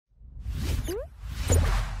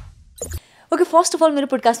Okay first of all मेरो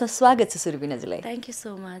पोडकास्टमा स्वागत छ सुरबिनाजीलाई थ्याङ्क यू सो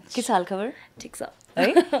मच के छ हाल खबर ठिक छ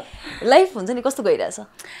है लाइफ हुन्छ नि कस्तो गइरहेछ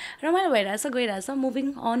रमाइलो गइरहेछ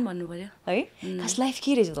मुभिङ अन भन्नु पर्यो है खास लाइफ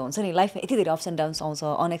के रहेछ त हुन्छ नि लाइफमा यति धेरै अप्स एन्ड डाउन्स आउँछ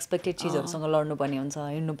अनएक्सपेक्टेड चिजहरूसँग लड्नुपर्ने हुन्छ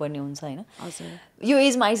हिँड्नुपर्ने हुन्छ होइन हजुर यो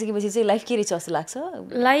एजमा आइसकेपछि चाहिँ लाइफ के रहेछ जस्तो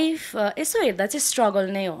लाग्छ लाइफ यसो हेर्दा चाहिँ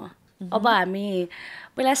स्ट्रगल नै हो अब हामी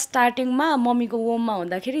पहिला स्टार्टिङमा मम्मीको वोममा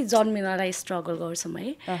हुँदाखेरि जन्मिनलाई स्ट्रगल गर्छौँ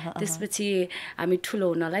है त्यसपछि हामी ठुलो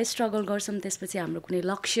हुनलाई स्ट्रगल गर्छौँ त्यसपछि हाम्रो कुनै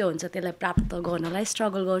लक्ष्य हुन्छ त्यसलाई प्राप्त गर्नलाई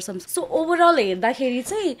स्ट्रगल गर्छौँ सो ओभरअल हेर्दाखेरि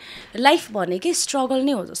चाहिँ लाइफ भनेकै स्ट्रगल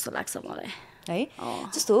नै हो जस्तो लाग्छ मलाई है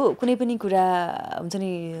जस्तो कुनै पनि कुरा हुन्छ नि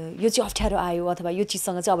यो चाहिँ अप्ठ्यारो आयो अथवा यो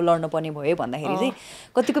चिजसँग चाहिँ अब लड्न पर्ने भयो भन्दाखेरि चाहिँ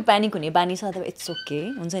कतिको प्यानिक हुने बानी छ अथवा इट्स ओके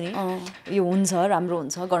हुन्छ नि यो हुन्छ राम्रो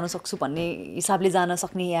हुन्छ गर्न सक्छु भन्ने हिसाबले जान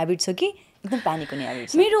सक्ने ह्याबिट छ कि एकदम प्यानिक हुने ह्याबिट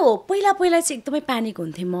छ मेरो पहिला चाहिँ एकदमै प्यानिक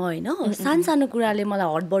हुन्थेँ म होइन सानो कुराले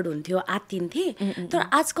मलाई हडबड हुन्थ्यो आत्तिन्थेँ तर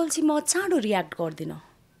आजकल चाहिँ म चाँडो रियाक्ट गर्दिनँ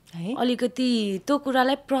है अलिकति त्यो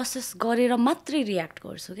कुरालाई प्रोसेस गरेर मात्रै रियाक्ट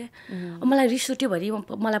गर्छु क्या मलाई रिस उठ्यो भने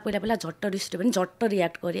मलाई पहिला झट्ट रिस उठ्यो भने झट्ट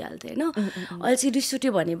रियाक्ट गरिहाल्थेँ होइन अहिले चाहिँ रिस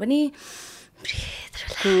उठ्यो भने पनि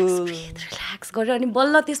रिल्याक्स गरेर अनि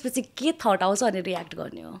बल्ल त्यसपछि के थट आउँछ अनि रियाक्ट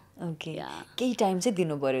गर्ने हो ओके केही टाइम चाहिँ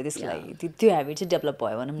दिनु पऱ्यो त्यसलाई त्यो ह्याबिट चाहिँ डेभलप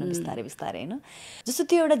भयो भनौँ न बिस्तारै बिस्तारै होइन जस्तो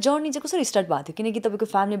त्यो एउटा जर्नी चाहिँ कसरी स्टार्ट भएको थियो किनकि तपाईँको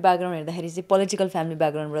फ्यामिली ब्याकग्राउन्ड हेर्दाखेरि चाहिँ पोलिटिकल फ्यामिली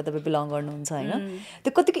ब्याकग्राउन्डबाट तपाईँ बिलङ गर्नुहुन्छ होइन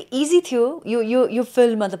त्यो कतिको इजी थियो यो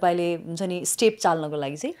फिल्डमा तपाईँले हुन्छ नि स्टेप चाल्नको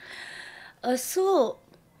लागि चाहिँ सो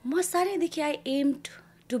म सानैदेखि I aimed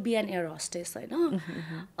to be an air hostess होइन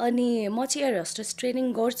अनि म चाहिँ एयर होस्टेस ट्रेनिङ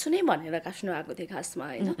गर्छु नै भनेर काठमाडौँ आएको थिएँ खासमा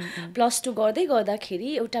होइन +2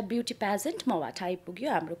 गर्दाखेरि एउटा ब्युटी प्याजेन्ट मबाट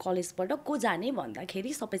आइपुग्यो हाम्रो कलेजबाट को जाने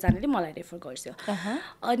भन्दाखेरि सबैजनाले मलाई रेफर गर्छ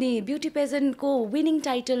अनि ब्युटी प्याजेन्टको विनिङ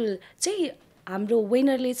टाइटल चाहिँ हाम्रो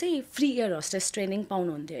विनरले चाहिँ फ्री एयर होस्टेस ट्रेनिङ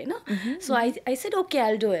पाउनुहुन्थ्यो होइन so I said okay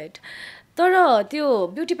oil do it तर त्यो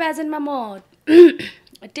ब्युटी प्याजेन्टमा म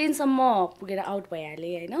 10सम्म पुगेर आउट भइहालेँ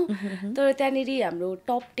होइन तर त्यहाँनिर हाम्रो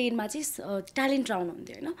टप 10मा चाहिँ ट्यालेन्ट राउन्ड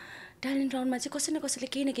हुन्थ्यो होइन ट्यालेन्ट राउन्डमा चाहिँ कसै न कसैले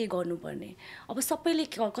केही न केही गर्नुपर्ने अब सबैले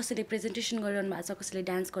कसैले प्रेजेन्टेसन गरिरहनु भएको छ कसैले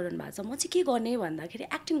डान्स गरिरहनु भएको छ म चाहिँ के गर्ने भन्दाखेरि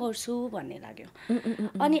एक्टिङ गर्छु भन्ने लाग्यो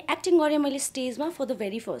अनि एक्टिङ गरेँ मैले स्टेजमा for the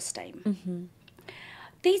very first time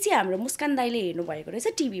त्यही चाहिँ हाम्रो मुस्कान दाइले हेर्नुभएको रहेछ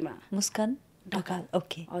टिभीमा मुस्कान ढकाल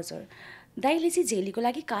ओके हजुर दाइले चाहिँ झेलीको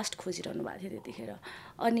लागि कास्ट खोजिरहनु भएको थियो त्यतिखेर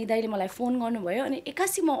अनि दाइले मलाई फोन गर्नुभयो अनि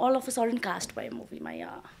एक्कासी म all of a sudden caste भएँ मुभीमा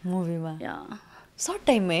मुभीमा सर्ट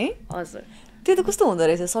टाइममै हजुर त्यो त कस्तो हुँदो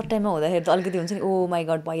रहेछ सर्ट टाइममा हुँदाखेरि त अलिकति हुन्छ नि ओ माई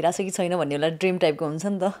गड भइरहेछ कि छैन भन्ने एउटा ड्रिम टाइपको हुन्छ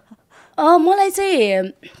नि त मलाई चाहिँ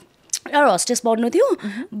एयर होस्टेस बन्नु थियो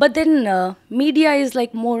but then media is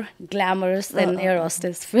like more glamorous then air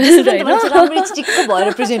hostess field होइन चिक्क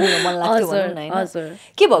भएर प्रेजेन्ट हुन मन लाग्थ्यो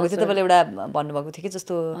के भएको थियो तपाईँले एउटा भन्नुभएको थियो कि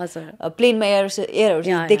जस्तो प्लेनमा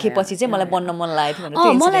एयर देखेपछि चाहिँ मलाई बन्न मन लागेको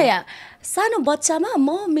थियो मलाई सानो बच्चामा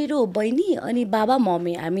म मेरो बहिनी अनि बाबा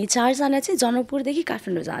मम्मी हामी 4जना चाहिँ जनकपुरदेखि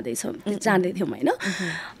काठमाडौँ जाँदै थियौँ होइन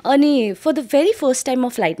अनि for the very first time म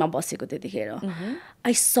फ्लाइटमा बसेको त्यतिखेर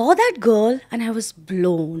I saw that girl and I was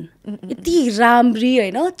blown. यति राम्री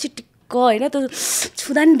होइन चिटिक्क होइन त्यो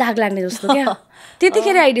छुँदा नि दाग लाग्ने जस्तो क्या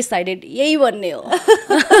त्यतिखेर आई डिसाइडेड यही भन्ने हो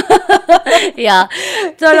या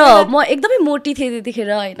तर म एकदमै मोटी थिएँ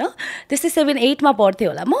त्यतिखेर होइन त्यस्तै 7-8मा पढ्थेँ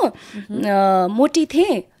होला म मोटी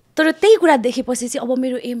थिएँ तर त्यही कुरा देखेपछि चाहिँ अब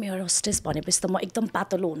मेरो एम एयर होस्टेस भनेपछि त म एकदम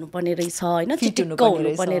पातलो हुनुपर्ने रहेछ होइन चिटिक्क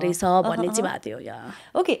हुनुपर्ने रहेछ भन्ने चाहिँ भएको थियो या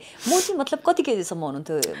ओके म चाहिँ मतलब कति केजीसम्म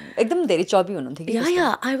हुनुहुन्थ्यो एकदम धेरै चबी हुनुहुन्थ्यो कि या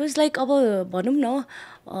आई वाज लाइक अब भनौँ न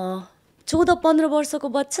 14-15 वर्षको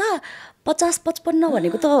बच्चा 50-55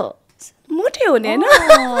 भनेको त मोटै हुने होइन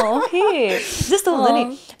ओके जस्तो हुन्छ नि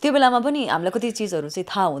त्यो बेलामा पनि हामीलाई कति चिजहरू चाहिँ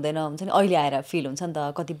थाहा हुँदैन हुन्छ नि अहिले आएर फिल हुन्छ नि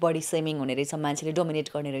त कति बडी सेमिङ हुने रहेछ मान्छेले डोमिनेट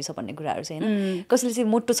गर्ने रहेछ भन्ने कुराहरू चाहिँ होइन कसैले चाहिँ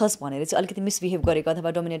मोटो छस् भनेर चाहिँ अलिकति मिसबिहेभ गरेको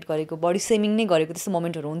अथवा डोमिनेट गरेको बडी सेमिङ नै गरेको त्यस्तो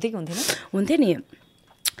मोमेन्टहरू हुन्थ्यो कि हुन्थ्यो नि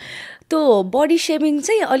त्यो बडी सेमिङ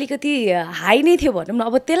चाहिँ अलिकति हाई नै थियो भनौँ न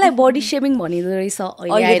अब त्यसलाई बडी सेमिङ भनिँदो रहेछ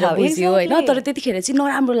अहिले आएर बुझ्यो होइन तर त्यतिखेर चाहिँ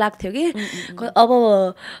नराम्रो लाग्थ्यो कि अब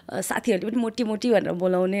साथीहरूले पनि मोटी मोटी भनेर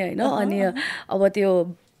बोलाउने होइन अनि अब त्यो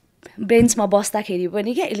बेन्चमा बस्दाखेरि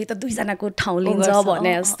पनि क्या यसले त 2जनाको ठाउँ लिन्छ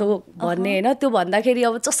भने जस्तो भन्ने होइन त्यो भन्दाखेरि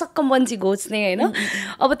अब चसक्क मन्ची घोच्ने होइन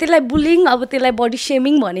अब त्यसलाई बुलिङ अब त्यसलाई बडी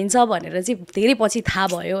सेमिङ भनिन्छ भनेर चाहिँ धेरै पछि थाहा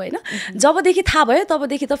भयो होइन जबदेखि थाहा भयो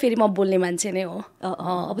तबदेखि त फेरि म बोल्ने मान्छे नै हो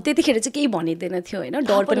अब त्यतिखेर चाहिँ केही भनिँदैन थियो होइन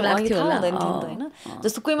डर पनि लाग्थ्यो होला होइन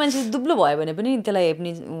जस्तो कोही मान्छे दुब्लो भयो भने पनि त्यसलाई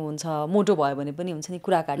हेप्ने हुन्छ मोटो भयो भने पनि हुन्छ नि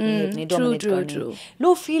कुरा काट्ने हेप्ने डोमिनेट गर्ने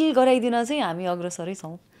लो फिल गराइदिन चाहिँ हामी अग्रसरै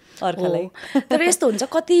छौँ अर्कालाई तर यस्तो हुन्छ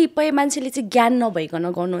कतिपय मान्छेले चाहिँ ज्ञान नभइकन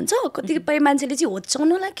गर्नुहुन्छ कतिपय मान्छेले चाहिँ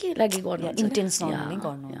होच्याउनलाई लागि गर्नुहुन्छ इन्टेन्सनल नै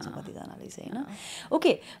गर्नुहुन्छ कतिजनाले चाहिँ होइन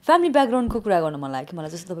ओके फ्यामिली ब्याकग्राउन्डको कुरा गर्न मन लाग्यो कि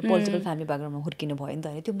मलाई जस्तो तपाईँ पोलिटिकल फ्यामिली ब्याकग्राउन्डमा हुर्किनु भयो नि त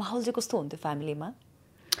होइन त्यो माहौल चाहिँ कस्तो हुन्थ्यो फ्यामिलीमा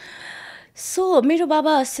सो मेरो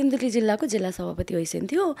बाबा सिन्धुली जिल्लाको जिल्ला सभापति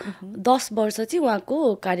भइसक्यो 10 वर्ष चाहिँ उहाँको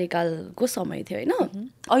कार्यकालको समय थियो होइन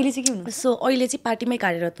अहिले चाहिँ के हुनुहुन्छ सो अहिले चाहिँ पार्टीमै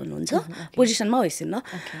कार्यरत हुनुहुन्छ पोजिसनमा होइसिन्न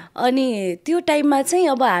अनि त्यो टाइममा चाहिँ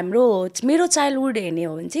अब मेरो चाइल्डहुड हेर्ने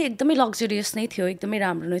हो भने चाहिँ एकदमै लग्जरियस नै थियो एकदमै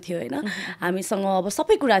राम्रो नै थियो होइन हामीसँग अब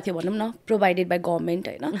सबै कुरा थियो भनौँ न प्रोभाइडेड बाई गभर्मेन्ट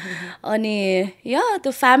होइन अनि या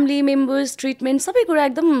त्यो फ्यामिली मेम्बर्स ट्रिटमेन्ट सबै कुरा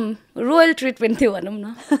एकदम रोयल ट्रिटमेन्ट थियो भनौँ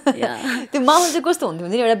न त्यो माहौल चाहिँ कस्तो हुन्थ्यो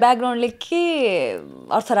भने एउटा ब्याकग्राउन्डले के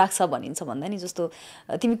अर्थ राख्छ भनिन्छ भन्दा नि जस्तो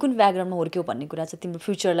तिमी कुन ब्याकग्राउन्डमा हुर्क्यौ भन्ने कुरा चाहिँ तिम्रो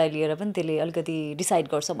फ्युचरलाई लिएर पनि त्यसले अलिकति डिसाइड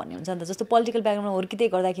गर्छ भन्ने हुन्छ नि त जस्तो पोलिटिकल ब्याकग्राउन्डमा हुर्किँदै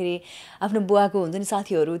गर्दाखेरि आफ्नो बुवाको हुन्छ नि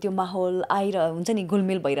साथीहरू त्यो माहौल हुन्छ नि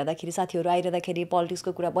घुलमिल भइरहँदाखेरि साथीहरू आइरहँदाखेरि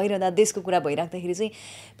पोलिटिक्सको कुरा भइरहँदा देशको कुरा भइराख्दाखेरि चाहिँ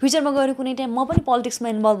फ्युचरमा गएर कुनै टाइम म पनि पोलिटिक्समा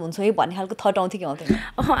इन्भल्भ हुन्छु है भन्ने खालको थट आउँथ्यो कि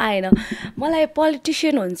आउँथेन आएन मलाई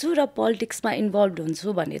पोलिटिसियन हुन्छु र पोलिटिक्समा इन्भल्भ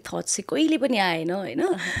हुन्छु भन्ने थट चाहिँ कहिले पनि आएन होइन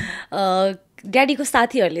ड्याडीको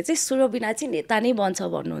साथीहरूले चाहिँ सुरबिना चाहिँ नेता नै बन्छ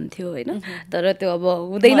भन्नुहुन्थ्यो होइन तर त्यो अब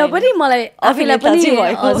हुँदैन पनि मलाई आफैलाई पनि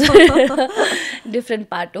डिफ्रेन्ट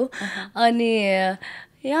पार्ट हो अनि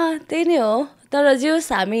त्यही नै हो तर जे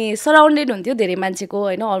होस् हामी सराउन्डेड हुन्थ्यो धेरै मान्छेको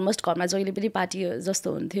होइन अलमोस्ट घरमा जहिले पनि पार्टी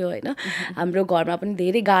जस्तो हुन्थ्यो होइन हाम्रो घरमा पनि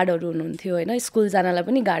धेरै गार्डहरू हुनुहुन्थ्यो होइन स्कुल जानलाई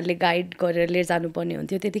पनि गार्डले गाइड गरेर लिएर जानुपर्ने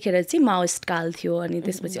हुन्थ्यो त्यतिखेर चाहिँ माओइस्ट काल थियो अनि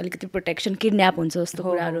त्यसपछि अलिकति प्रोटेक्सन किडन्याप हुन्छ जस्तो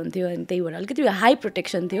कुराहरू हुन्थ्यो अनि त्यही भएर अलिकति हाई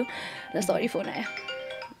प्रोटेक्सन थियो र सरी फोन आयो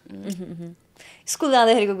स्कुल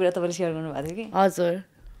जाँदाखेरिको कुरा तपाईँले सेयर गर्नुभएको थियो कि हजुर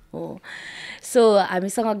हो सो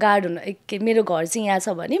हामीसँग गार्ड मेरो घर चाहिँ यहाँ छ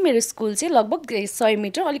भने मेरो स्कुल चाहिँ लगभग 100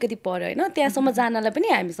 मिटर अलिकति पर होइन त्यहाँसम्म जानलाई पनि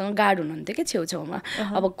हामीसँग गार्ड हुनुहुन्थ्यो कि छेउछेउमा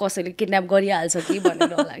अब कसैले किडन्याप गरिहाल्छ कि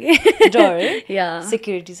भनेर होला कि डर या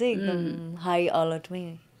सेक्युरिटी चाहिँ एकदम हाई अलर्टमै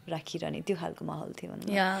राखिरहने त्यो खालको माहौल थियो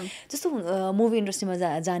भनौँ जस्तो मुभी इन्डस्ट्रीमा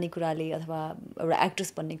जाने कुराले अथवा एउटा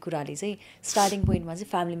एक्ट्रेस बन्ने कुराले चाहिँ स्टार्टिङ पोइन्टमा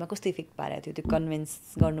चाहिँ फ्यामिलीमा कस्तो इफेक्ट पारेको थियो त्यो कन्भिन्स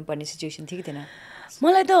गर्नुपर्ने सिचुएसन थियो कि थिएन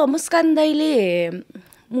मलाई त मुस्कान दाइले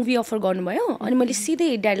मुभी अफर गर्नुभयो अनि मैले सिधै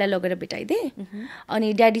ड्याडीलाई लगेर भेटाइदिएँ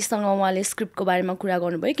अनि ड्याडीसँग उहाँले स्क्रिप्टको बारेमा कुरा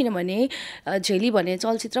गर्नुभयो किनभने झेली भन्ने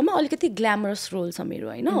चलचित्रमा अलिकति ग्ल्यामरस रोल छ मेरो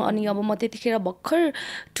होइन अनि अब म त्यतिखेर भर्खर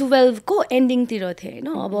 12 को एन्डिङतिर थिएँ होइन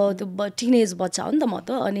अब त्यो टिनेज बच्चा हो नि त म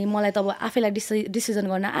त अनि मलाई त अब आफैलाई डिसिजन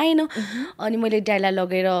गर्न आएन अनि मैले ड्याडीलाई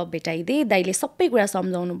लगेर भेटाइदिएँ दाइले सबै कुरा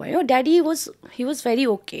सम्झाउनु भयो daddy he was very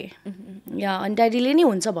okay या अनि ड्याडीले नै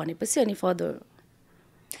हुन्छ भनेपछि अनि फर्दर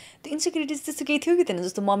त्यो इन्सेक्युरिटिज त्यस्तो केही थियो कि थिएन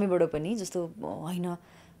जस्तो मम्मीबाट पनि जस्तो होइन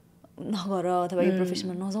नगर अथवा यो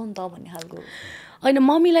प्रोफेसनमा नजाउँ त भन्ने खालको होइन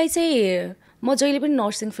मम्मीलाई चाहिँ म जहिले पनि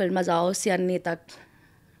नर्सिङ फिल्डमा जाओस् या नेता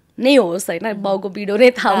नै होस् होइन बाउको बिडो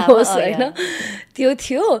नै थाहा होस् होइन त्यो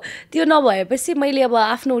थियो त्यो नभएपछि मैले अब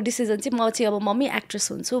आफ्नो डिसिजन चाहिँ म चाहिँ अब मम्मी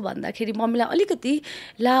एक्ट्रेस हुन्छु भन्दाखेरि मम्मीलाई अलिकति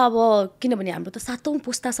ला अब किनभने हाम्रो त 7औं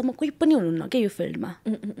पुस्तासम्म कोही पनि हुनुहुन्न क्या यो फिल्डमा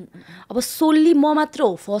अब सोल्ली म मात्र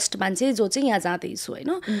हो फर्स्ट मान्छे जो चाहिँ यहाँ जाँदैछु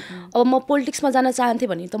होइन अब म पोलिटिक्समा जान चाहन्थेँ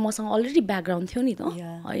भने त मसँग अलरेडी ब्याकग्राउन्ड थियो नि त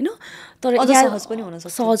होइन तर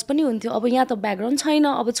सहज पनि हुन्थ्यो अब यहाँ त ब्याकग्राउन्ड छैन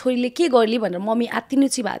अब छोरीले के गर्ली भनेर मम्मी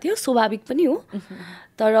आत्तिनुची भएको थियो स्वाभाविक पनि हो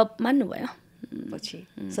तर मान्नुभयो पछि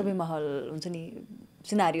सबै माहौल हुन्छ नि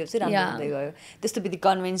सिनारियो चाहिँ राम्रो हुँदै गयो त्यस्तो विधि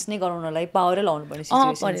कन्भिन्स नै गराउनलाई पावरै लाउनु पर्ने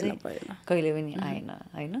सिचुएसन चाहिँ कहिले पनि आएन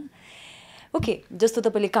होइन ओके जस्तो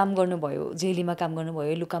तपाईँले काम गर्नुभयो झेलीमा काम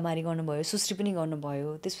गर्नुभयो लुकामारी गर्नुभयो सुश्री पनि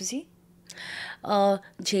गर्नुभयो त्यसपछि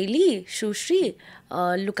झेली सुश्री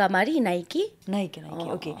लुकामारी नाइकी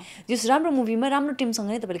ओके जस राम्रो मुभीमा राम्रो टिमसँग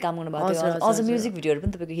नै तपाईँले काम गर्नुभएको थियो अझ म्युजिक भिडियोहरू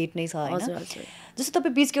पनि तपाईँको हिट नै छ होइन जस्तो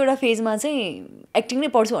तपाईँ बिचको एउटा फेजमा चाहिँ एक्टिङ नै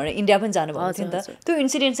पढ्छु भनेर इन्डिया पनि जानुभएको थियो नि त त्यो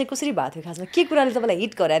इन्सिडेन्ट चाहिँ कसरी भएको थियो खासमा के कुराले तपाईँलाई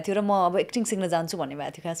हिट गराएको थियो र म अब एक्टिङ सिक्न जान्छु भन्ने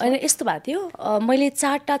भएको थियो खासमा होइन यस्तो भएको थियो मैले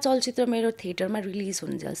 4टा चलचित्र मेरो थिएटरमा रिलिज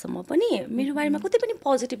हुन्जेलसम्म पनि मेरो बारेमा कतै पनि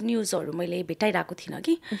पोजिटिभ न्युजहरू मैले भेटाइरहेको थिइनँ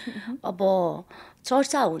कि अब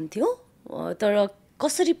चर्चा हुन्थ्यो तर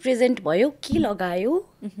कसरी प्रेजेन्ट भयो के लगायो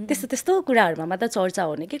त्यस्तो कुराहरूमा मात्र चर्चा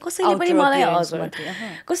हुने कि कसैले पनि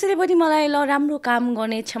मलाई ल राम्रो काम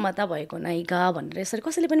गर्ने क्षमता भएको नायिका भनेर यसरी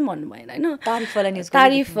कसैले पनि भन्नु भएन होइन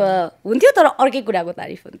तारिफ हुन्थ्यो तर अर्कै कुराको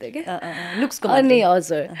तारिफ हुन्थ्यो क्या अनि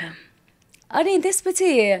हजुर अनि त्यसपछि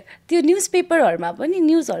त्यो न्युज पेपरहरूमा पनि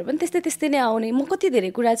न्युजहरू पनि त्यस्तै नै आउने म कति धेरै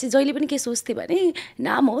कुरा चाहिँ जहिले पनि के सोच्थेँ भने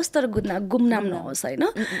नाम होस् तर गुमनाम नहोस् होइन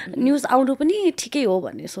न्युज आउनु पनि ठिकै हो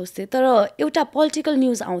भन्ने सोच्थेँ तर एउटा पोलिटिकल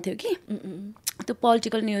न्युज आउँथ्यो कि त्यो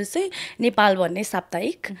पोलिटिकल न्युज चाहिँ नेपाल भन्ने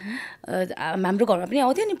साप्ताहिक हाम्रो घरमा पनि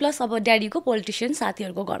आउँथ्यो नि प्लस अब ड्याडीको पोलिटिसियन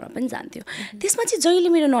साथीहरूको घरमा पनि जान्थ्यो त्यसमा चाहिँ जहिले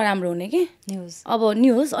मेरो नराम्रो हुने कि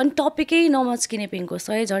न्युज अनि टपिकै नमस्किने पिङको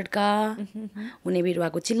 100 झट्का हुने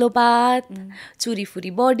बिरुवाको चिल्लोपात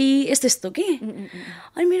चुरीफुरी बडी यस्तो यस्तो कि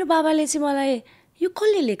अनि मेरो बाबाले चाहिँ मलाई यो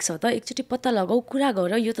कसले लेख्छ त एकचोटि पत्ता लगाऊ कुरा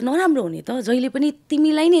गर यो त नराम्रो हुने त जहिले पनि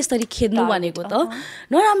तिमीलाई नै यसरी खेद्नु भनेको त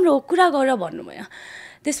नराम्रो कुरा गर भन्नुभयो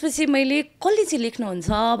त्यसपछि मैले कसले चाहिँ लेख्नुहुन्छ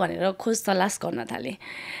भनेर खोज तलास गर्न थालेँ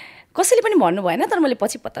कसैले पनि भन्नु भएन तर मैले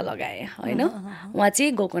पछि पत्ता लगाएँ होइन उहाँ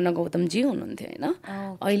चाहिँ गोकर्ण गौतमजी हुनुहुन्थ्यो होइन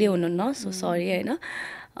अहिले हुनुहुन्न सो सरी होइन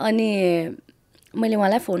अनि मैले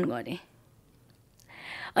उहाँलाई फोन गरेँ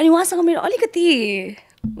अनि उहाँसँग मेरो अलिकति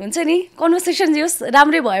हुन्छ नि कन्भर्सेसन जे होस्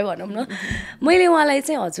राम्रै भयो भनौँ न मैले उहाँलाई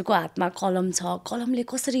चाहिँ हजुरको हातमा कलम छ कलमले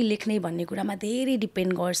कसरी लेख्ने भन्ने कुरामा धेरै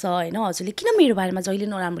डिपेन्ड गर्छ होइन हजुरले किन मेरो बारेमा जहिले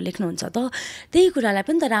नराम्रो लेख्नुहुन्छ त त्यही कुरालाई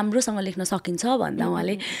पनि त राम्रोसँग लेख्न सकिन्छ भन्दा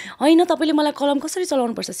उहाँले होइन तपाईँले मलाई कलम कसरी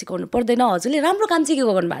चलाउनुपर्छ सिकाउनु पर्दैन हजुरले राम्रो काम चाहिँ के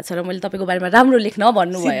गर्नु भएको छ र मैले तपाईँको बारेमा राम्रो लेख्न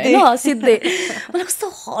भन्नुभयो होइन सिधै मलाई कस्तो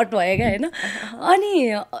हट भयो क्या होइन अनि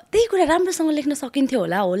त्यही कुरा राम्रोसँग लेख्न सकिन्थ्यो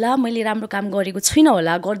होला मैले राम्रो काम गरेको छुइनँ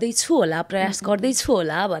होला गर्दैछु होला प्रयास गर्दैछु होला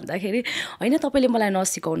भन्दाखेरि होइन तपाईँले मलाई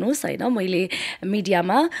नसिकाउनुहोस् होइन मैले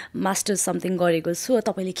मिडियामा मास्टर्स समथिङ गरेको छु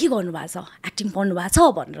तपाईँले के गर्नुभएको छ एक्टिङ पढ्नु भएको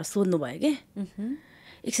छ भनेर सोध्नुभयो कि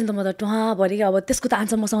एकछिन त म त टुहाँ भरे अब त्यसको त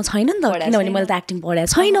आन्सर मसँग छैन नि त किनभने मैले त एक्टिङ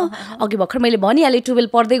पढाएको छैन अघि भर्खर मैले भनिहालेँ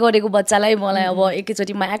 12 पढ्दै गरेको बच्चालाई मलाई अब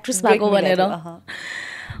एकैचोटिमा एक्ट्रेस भएको भनेर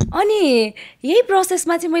अनि यही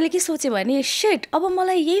प्रोसेसमा चाहिँ मैले के सोचेँ भने सेट अब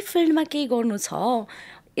मलाई यही फिल्डमा केही गर्नु छ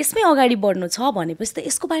यसमै अगाडि बढ्नु छ भनेपछि त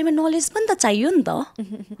यसको बारेमा नलेज पनि त चाहियो नि त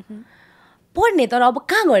पढ्ने तर अब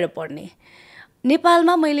कहाँ गएर पढ्ने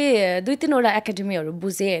नेपालमा मैले 2-3 वटा एकाडेमीहरू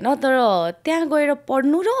बुझेँ होइन तर त्यहाँ गएर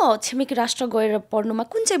पढ्नु र छिमेकी राष्ट्र गएर पढ्नुमा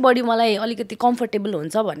कुन चाहिँ बढी मलाई अलिकति कम्फर्टेबल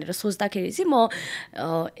हुन्छ भनेर सोच्दाखेरि चाहिँ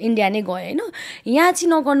म इन्डिया नै गएँ होइन यहाँ चाहिँ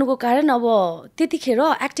नगर्नुको कारण अब त्यतिखेर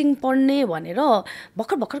एक्टिङ पढ्ने भनेर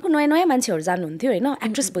भर्खरको नयाँ मान्छेहरू जानुहुन्थ्यो होइन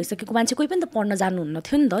एक्ट्रेस भइसकेको मान्छे कोही पनि त पढ्न जानुहुन्न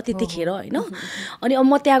थियो नि त त्यतिखेर होइन अनि अब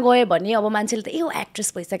म त्यहाँ गएँ भने अब मान्छेले त एक्ट्रेस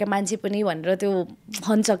भइसकेको मान्छे पनि भनेर त्यो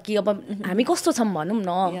भन्छ कि अब हामी कस्तो छौँ भनौँ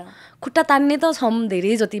न खुट्टा तान्ने त छौँ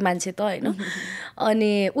धेरै जति मान्छे त होइन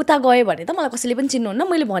अनि उता गएँ भने त मलाई कसैले पनि चिन्नुहुन्न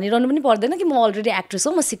मैले भनिरहनु पनि पर्दैन कि म अलरेडी एक्ट्रेस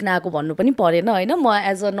हो म सिक्न आएको भन्नु पनि परेन होइन म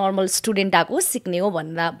एज अ नर्मल स्टुडेन्ट आएको सिक्ने हो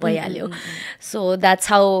भनेर भइहाल्यो सो द्याट्स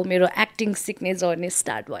हाउ मेरो एक्टिङ सिक्ने जर्नी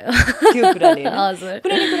स्टार्ट भयो त्यो कुराले हजुर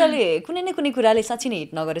कुनै न कुनै कुराले साँच्चै नै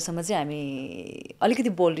हिट नगरेसम्म चाहिँ हामी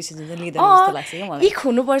अलिकति बोल्ड डिसिजन चाहिँ लिँदैन जस्तो लाग्छ क्या मलाई इख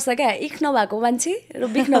हुनुपर्छ क्या इख नभएको मान्छे र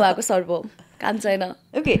बिख नभएको सर्प काम छैन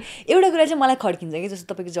ओके एउटा कुरा चाहिँ मलाई खड्किन्छ कि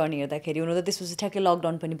जस्तो तपाईँको जर्नी हेर्दाखेरि हुनु त त्यसपछि ठ्याक्कै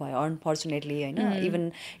लकडाउन पनि भयो अनफर्चुनेटली होइन इभन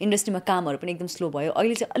इन्डस्ट्रीमा कामहरू पनि एकदम स्लो भयो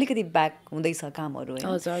अहिले चाहिँ अलिकति ब्याक हुँदैछ कामहरू होइन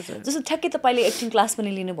जस्तो ठ्याक्कै तपाईँले एक्टिङ क्लास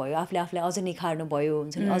पनि लिनुभयो आफूले अझै निखार्नु भयो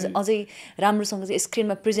हुन्छ नि अझै राम्रोसँग चाहिँ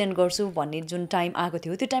स्क्रिनमा प्रेजेन्ट गर्छु भन्ने जुन टाइम आएको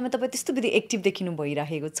थियो त्यो टाइममा तपाईँ त्यस्तो विधि एक्टिभ देखिनु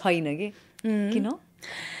भइराखेको छैन कि किन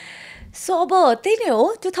सो अब त्यही नै हो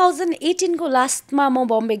 2018 को लास्टमा म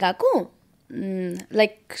बम्बे गएको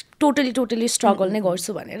लाइक टोटली स्ट्रगल नै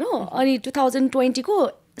गर्छु भनेर अनि 2020 को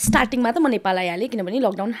स्टार्टिङमा त म नेपाल आइहालेँ किनभने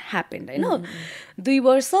लकडाउन ह्यापेन्ड होइन 2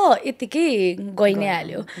 वर्ष यत्तिकै गइ नै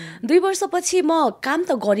हाल्यो 2 वर्षपछि म काम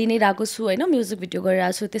त गरि नै रहेको छु होइन म्युजिक भिडियो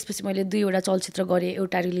गरिरहेको छु त्यसपछि मैले 2 वटा चलचित्र गरेँ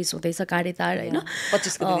एउटा रिलिज हुँदैछ काँडेतार होइन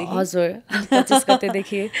 25 गतेदेखि हजुर 25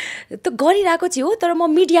 गतेदेखि त गरिरहेको चाहिँ हो तर म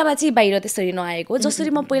मिडियामा चाहिँ बाहिर त्यसरी नआएको जसरी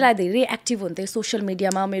म पहिला धेरै एक्टिभ हुन्थेँ सोसियल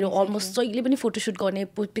मिडियामा मेरो अलमोस्ट जहिले पनि फोटोसुट गर्ने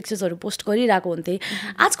पिक्चर्सहरू पोस्ट गरिरहेको हुन्थेँ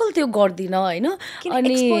आजकल त्यो गर्दिनँ होइन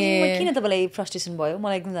अनि किन तपाईँलाई फ्रस्ट्रेसन भयो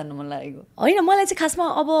मलाई एकदम जान्नु मन लागेको होइन मलाई चाहिँ खासमा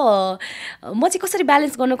अब म चाहिँ कसरी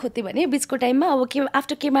ब्यालेन्स गर्न खोज्थेँ भने बिचको टाइममा अब के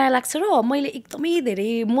आफ्टर के माया लाग्छ र मैले एकदमै धेरै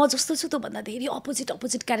म जस्तो छु त्योभन्दा धेरै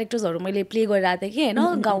अपोजिट क्यारेक्टर्सहरू मैले प्ले गरिरहेको थिएँ कि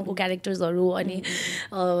होइन गाउँको क्यारेक्टर्सहरू अनि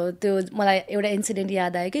त्यो मलाई एउटा इन्सिडेन्ट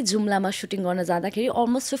याद आयो कि जुम्लामा सुटिङ गर्न जाँदाखेरि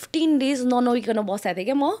अलमोस्ट 15 डेज ननोइकन बसेको थिएँ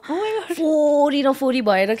कि म फोरी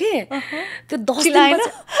भएर कि त्यो 10 दिन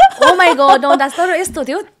ओ माई गड तर यस्तो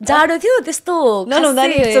थियो जाडो थियो त्यस्तो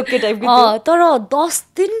तर 10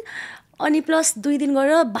 दिन अनि प्लस 2 दिन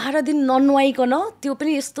गरेर 12 दिन ननुहाइकन त्यो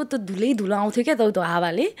पनि यस्तो त्यो धुलो आउँथ्यो क्या त्यो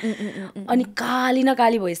हावाले अनि काली न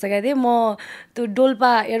काली भइसकेको थिएँ म त्यो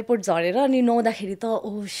डोल्पा एयरपोर्ट झरेर अनि नुहाउँदाखेरि त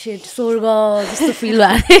ओ शिट स्वर्ग जस्तो फिल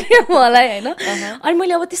भयो मलाई होइन अनि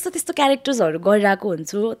मैले अब त्यस्तो क्यारेक्टर्सहरू गरिरहेको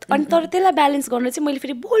हुन्छु अनि तर त्यसलाई ब्यालेन्स गर्न चाहिँ मैले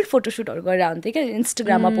फेरि बोल्ड फोटोसुटहरू गरिरहेको हुन्थेँ क्या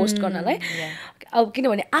इन्स्टाग्राममा पोस्ट गर्नलाई अब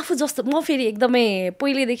किनभने आफू जस्तो म फेरि एकदमै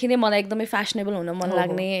पहिलेदेखि नै मलाई एकदमै फ्यासनेबल हुन मन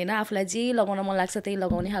लाग्ने होइन आफूलाई जे लगाउन मन लाग्छ त्यही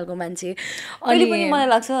लगाउने खालको मान्छे थिएँ अहिले पनि मलाई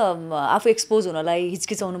लाग्छ आफू एक्सपोज हुनलाई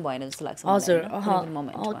हिचकिचाउनु भएन जस्तो लाग्छ हजुर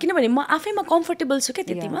किनभने म आफैमा कम्फर्टेबल छु क्या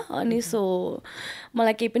त्यतिमा अनि सो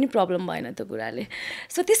मलाई केही पनि प्रब्लम भएन त्यो कुराले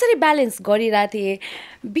सो त्यसरी ब्यालेन्स गरिरहेको थिएँ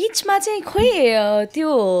बिचमा चाहिँ खोइ त्यो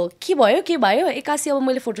के भयो एक्कासी अब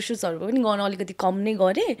मैले फोटोसुट्सहरू पनि गर्न अलिकति कम नै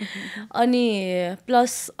गरेँ अनि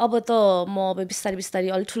प्लस अब त म अब बिस्तारै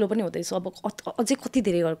अलिक ठुलो पनि हुँदैछु अब अझै कति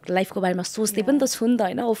धेरै लाइफको बारेमा सोच्दै पनि त छु नि त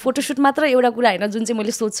होइन अब फोटोसुट मात्र एउटा कुरा होइन जुन चाहिँ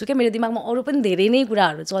मैले सोच्छु क्या मेरो दिमागमा अरू पनि धेरै नै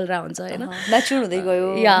कुराहरू चलिरहेको हुन्छ होइन म्याच्योर हुँदै गयो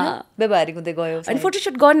व्यवहारिक हुँदै गयो अनि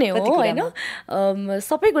फोटोसुट गर्ने हो होइन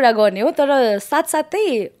सबै कुरा गर्ने हो तर साथसाथै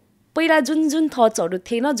पहिला जुन थट्सहरू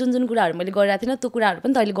थिएन जुन कुराहरू मैले गरिरहेको थिएन त्यो कुराहरू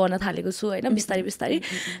पनि त अहिले गर्न थालेको छु होइन बिस्तारै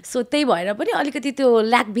सो त्यही भएर पनि अलिकति त्यो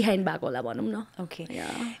ल्याक बिहाइन्ड भएको होला भनौँ न ओके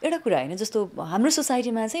एउटा कुरा होइन जस्तो हाम्रो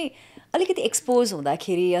सोसाइटीमा चाहिँ अलिकति एक्सपोज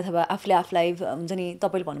हुँदाखेरि अथवा आफूलाई हुन्छ नि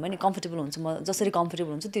तपाईँले भन्नुभयो नि कम्फर्टेबल हुन्छ म जसरी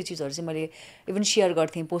कम्फर्टेबल हुन्छ त्यो चिजहरू चाहिँ मैले इभन सेयर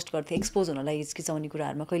गर्थेँ पोस्ट गर्थेँ एक्सपोज हुनलाई हिचकिचाउने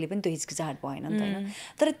कुराहरूमा कहिले पनि त्यो हिचकिचाहट भएन नि त होइन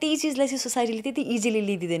तर त्यही चिजलाई चाहिँ सोसाइटीले त्यति इजिली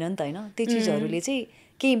लिइदिँदैन नि त होइन त्यो चिजहरूले चाहिँ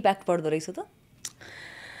के इम्प्याक्ट पर्दो रहेछ त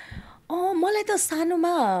मलाई त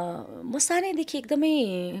म सानैदेखि एकदमै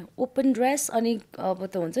ओपन ड्रेस अनि अब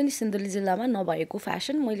त हुन्छ नि सिन्धुली जिल्लामा नभएको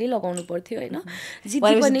फेसन मैले लगाउनु पर्थ्यो होइन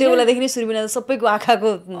त्यो बेलादेखि नै सुरुबिना सबैको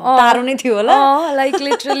आँखाको तारो नै थियो होला लाइक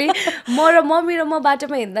लिटरली म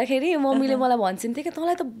बाटोमा हिँड्दाखेरि मम्मीले मलाई भन्छन्थ्यो कि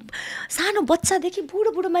तँलाई त सानो बच्चादेखि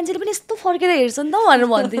बुढो मान्छेले पनि यस्तो फर्केर हेर्छ नि त भनेर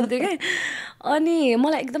भन्थ्यो क्या अनि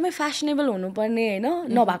मलाई एकदमै फेसनेबल हुनुपर्ने होइन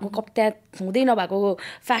नभएको कप्त्या हुँदै नभएको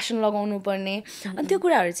फेसन लगाउनु पर्ने अनि त्यो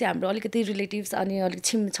कुराहरू चाहिँ हाम्रो अलिकति रिलेटिभ्स अनि अलिक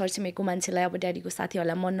छरछिमेकको मान्छेलाई अब ड्याडीको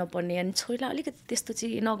साथीहरूलाई मन नपर्ने अनि छोरीलाई अलिकति त्यस्तो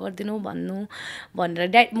चाहिँ नगरिदिनु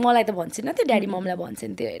भनेर मलाई त भन्थिनँ त्यो ड्याडी मम्मीलाई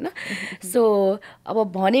भन्छन्थ्यो होइन सो अब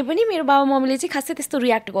भने पनि मेरो बाबा मम्मीले चाहिँ खासै त्यस्तो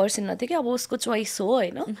रियाक्ट गर्छन्थ्यो कि अब उसको चोइस हो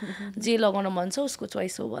होइन जे लगाउन मन छ उसको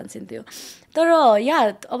चोइस हो भन्छन्थ्यो तर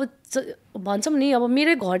अब भन्छौँ नि अब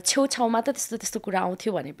मेरै घर छेउछाउमा त त्यस्तो कुरा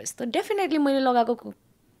आउँथ्यो भनेपछि त डेफिनेटली मैले लगाएको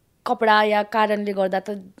कपडा या कारणले गर्दा त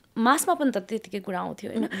मासमा पनि त त्यतिकै कुरा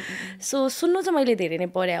आउँथ्यो होइन सो सुन्नु चाहिँ मैले धेरै नै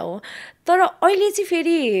पर्या हो तर अहिले चाहिँ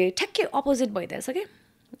फेरि ठ्याक्कै अपोजिट भइरहेछ कि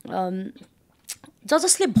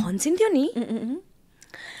जसले भन्छन्थ्यो नि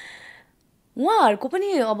उहाँहरूको पनि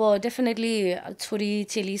अब डेफिनेटली छोरी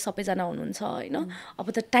चेली सबैजना हुनुहुन्छ होइन अब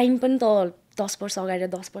त टाइम पनि त 10 वर्ष अगाडि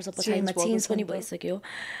 10 वर्ष पछाडिमा चेन्ज पनि भइसक्यो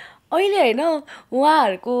अहिले होइन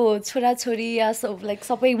उहाँहरूको छोराछोरी या लाइक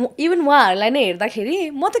सबै इभन उहाँहरूलाई नै हेर्दाखेरि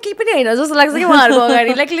म त केही पनि होइन जस्तो लाग्छ कि उहाँहरूको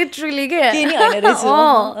अगाडि लाइक लिटरली के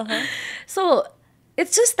सो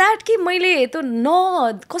इट्स जस्ट द्याट कि मैले त्यो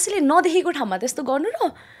कसैले नदेखेको ठाउँमा त्यस्तो गर्नु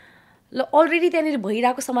र अलरेडी त्यहाँनिर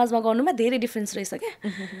भइरहेको समाजमा गर्नुमा धेरै डिफ्रेन्स रहेछ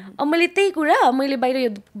क्या अब मैले त्यही कुरा मैले बाहिर यो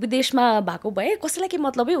विदेशमा भएको भए कसैलाई केही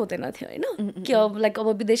मतलबै हुँदैन थियो होइन कि अब लाइक अब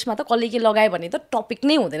विदेशमा त कसले के लगायो भने त टपिक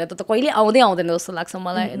नै हुँदैन त कहिले आउँदैन जस्तो लाग्छ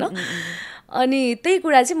मलाई होइन अनि त्यही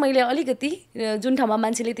कुरा चाहिँ मैले अलिकति जुन ठाउँमा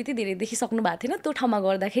मान्छेले त्यति धेरै देखिसक्नु भएको थिएन त्यो ठाउँमा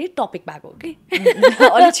गर्दाखेरि टपिक भएको हो कि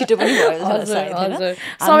अलिक छिटो पनि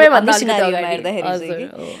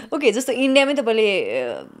ओके जस्तो इन्डियामै तपाईँले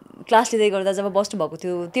क्लास लिँदै गर्दा जब बस्नु भएको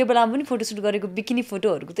थियो त्यो बेलामा पनि फोटोसुट गरेको बिकिनी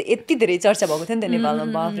फोटोहरूको त यति धेरै चर्चा भएको थियो नि त नेपालमा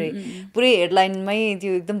बाफ्रे पुरै हेडलाइनमै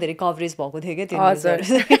त्यो एकदम धेरै कभरेज भएको थियो क्या त्यो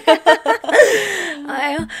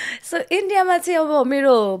सो इन्डियामा चाहिँ अब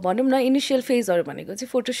मेरो भनौँ न इनिसियल फेजहरू भनेको चाहिँ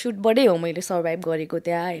फोटोसुटबाटै हो मैले सर्भाइभ गरेको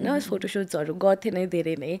त्यहाँ होइन फोटोसुट्सहरू गर्थेँ नै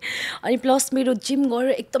धेरै नै अनि प्लस मेरो जिम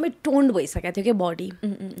गरेर एकदमै टोन्ड भइसकेको थियो क्या बडी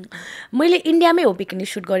मैले इन्डियामै हो बिकिनी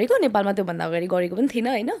सुट गरेको नेपालमा त्योभन्दा अगाडि गरेको पनि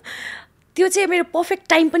थिइनँ होइन त्यो चाहिँ मेरो पर्फेक्ट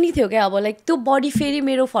टाइम पनि थियो क्या अब लाइक त्यो बडी फेरि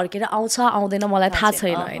मेरो फर्केर आउँछ आउँदैन मलाई थाहा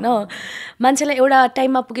छैन होइन मान्छेलाई एउटा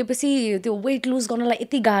टाइममा पुगेपछि त्यो वेट लुज गर्नलाई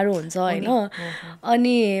यति गाह्रो हुन्छ होइन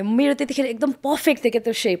अनि मेरो त्यतिखेर एकदम पर्फेक्ट थियो क्या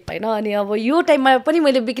त्यो सेप होइन अनि अब यो टाइममा पनि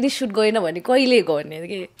मैले बिकिनी सुट गरेन भने कहिले गर्ने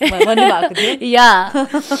कि या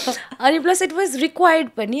अनि प्लस इट वाज रिक्वायर्ड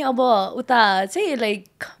पनि अब उता चाहिँ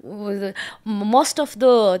लाइक मोस्ट अफ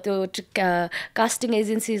द त्यो कास्टिङ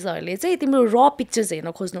एजेन्सिजहरूले चाहिँ तिम्रो र पिक्चर्स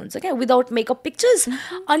हेर्न खोज्नुहुन्छ क्या विदाउट मेकअप पिक्चर्स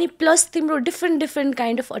अनि प्लस तिम्रो different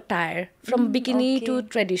kind of attire from bikini to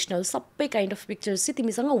traditional सबै काइन्ड अफ पिक्चर्स चाहिँ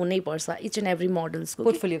तिमीसँग हुनैपर्छ इच एन्ड एभ्री मोडल्सको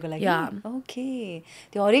पोर्टफोलियोको लागि ओके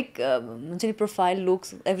त्यो हरेक हुन्छ नि प्रोफाइल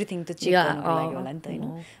लुक्स एभ्रिथिङ त चेक गर्नुको लागि होला नि त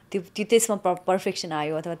होइन त्यो त्यसमा पर्फेक्सन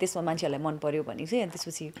आयो अथवा त्यसमा मान्छेहरूलाई मन पर्यो भने चाहिँ अनि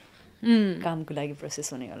त्यसपछि कामको लागि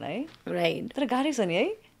प्रोसेस हुने होला है राइट तर गाह्रै छ नि है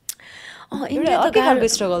इन्डिया त गाह्रो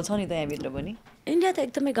स्ट्रगल छ नि त यहाँभित्र पनि इन्डिया त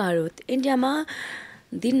एकदमै गाह्रो इन्डियामा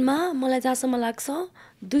दिनमा मलाई जहाँसम्म लाग्छ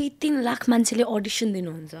 2-3 लाख मान्छेले अडिसन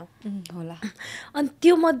दिनुहुन्छ होला अनि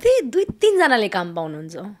त्यो मध्ये 2-3 जनाले काम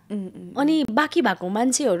पाउनुहुन्छ अनि बाँकी भएको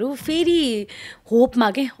मान्छेहरू फेरि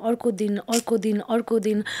होपमा के अर्को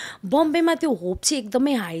दिन बम्बेमा त्यो होप चाहिँ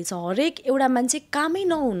एकदमै हाई छ हरेक एउटा मान्छे कामै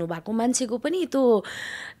नहुनु भएको मान्छेको पनि त्यो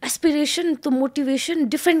एस्पिरेसन त्यो मोटिभेसन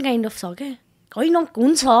डिफ्रेन्ट काइन्ड अफ छ क्या होइन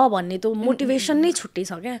हुन्छ भन्ने त्यो मोटिभेसन नै छुट्टै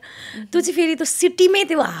छ क्या त्यो चाहिँ फेरि त्यो सिटीमै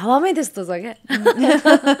त्यो हावामै त्यस्तो छ क्या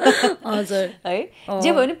हजुर है जे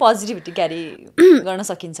भयो नि पोजिटिभिटी क्यारी गर्न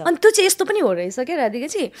सकिन्छ अनि त्यो चाहिँ यस्तो पनि हो रहेछ क्या राधिका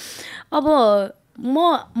चाहिँ अब म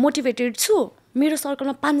मोटिभेटेड छु मेरो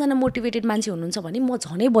सर्कलमा 5 जना मोटिभेटेड मान्छे हुनुहुन्छ भने म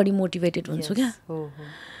झनै बढी मोटिभेटेड हुन्छु क्या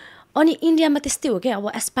अनि इन्डियामा त्यस्तै हो क्या अब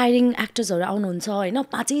एस्पाइरिङ एक्टर्सहरू आउनुहुन्छ होइन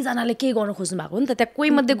 5 जनाले के गर्न खोज्नु भएको हो नि त त्यहाँ कोही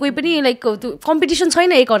मध्ये कोही पनि लाइक त्यो कम्पिटिसन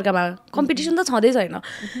छैन एकअर्कामा कम्पिटिसन त छँदै छैन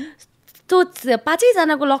त्यो 5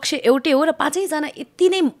 जनाको लक्ष्य एउटै हो र 5 जना उति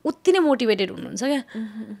नै मोटिभेटेड हुनुहुन्छ क्या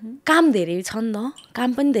काम धेरै छ नि त काम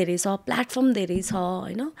पनि धेरै छ प्लेटफर्म धेरै छ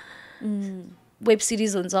होइन वेब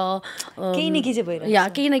सिरिज हुन्छ केही न केही चाहिँ भइरहेको या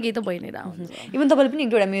केही न केही त भइ नै रहेको हुन्छ इभन तपाईँले पनि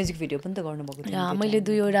 1-2 म्युजिक भिडियो पनि त गर्नुभएको थियो मैले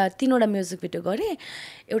 3वटा म्युजिक भिडियो गरेँ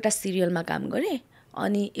एउटा सिरियलमा काम गरेँ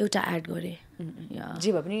अनि एउटा एड गरेँ जे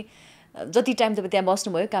भए पनि जति टाइम तपाईँ त्यहाँ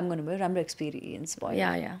बस्नुभयो काम गर्नुभयो राम्रो एक्सपिरियन्स भयो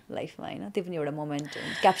या लाइफमा होइन त्यो पनि एउटा मोमेन्ट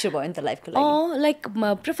क्याप्चर भयो नि त लाइफको लागि लाइक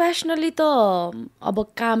प्रोफेसनली त अब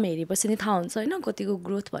काम हेरेपछि नै थाहा हुन्छ होइन कतिको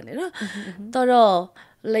ग्रोथ भनेर तर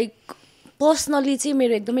लाइक पर्सनली चाहिँ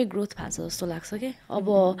मेरो एकदमै ग्रोथ भएको छ जस्तो लाग्छ क्या अब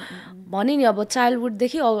भने नि अब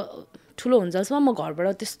चाइल्डहुडदेखि ठुलो हुन्छ जसमा म घरबाट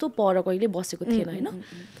त्यस्तो पर कहिले बसेको थिएन होइन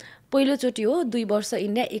पहिलोचोटि हो 2 वर्ष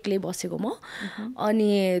इन्डिया एक्लै बसेको म अनि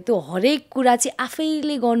त्यो हरेक कुरा चाहिँ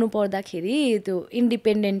आफैले गर्नु पर्दाखेरि त्यो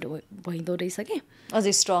इन्डिपेन्डेन्ट भइँदो रहेछ कि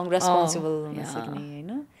अझै स्ट्रङ रेस्पोन्सिबल हुन सक्ने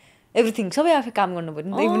होइन एभ्रिथिङ सबै आफै काम गर्नु पर्यो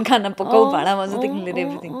नि त इभन खाना पकाउ भाँडा मजादेखि लिएर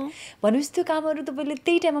एभ्रिथिङ भनेपछि त्यो कामहरू तपाईँले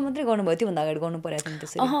त्यही टाइममा मात्रै गर्नुभयो त्योभन्दा अगाडि गर्नु परेको थियो नि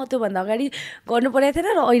त्यसरी त्योभन्दा अगाडि गर्नु परेको थिएन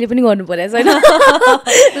र अहिले पनि गर्नु परेको छैन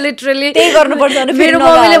लिटरली त्यही गर्नुपर्छ मेरो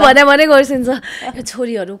मम्मीले भने गर्छिन्छ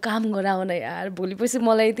छोरीहरू काम गराउन यार भोलिपछि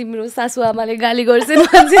मलाई तिम्रो सासुआमाले गाली गर्छिन्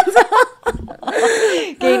भन्छिन्छ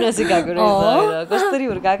केही नसिकाएको रहेछ कसरी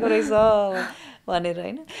हुर्काएको रहेछ भनेर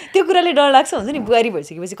होइन त्यो कुराले डर लाग्छ हुन्छ नि बुहारी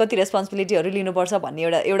भइसकेपछि कति रेस्पोन्सिबिलिटीहरू लिनुपर्छ भन्ने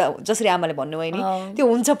एउटा जसरी आमाले भन्नुभयो नि त्यो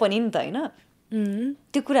हुन्छ पनि नि त होइन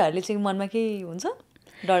त्यो कुराहरूले चाहिँ मनमा केही हुन्छ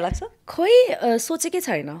डर लाग्छ खोइ सोचेकै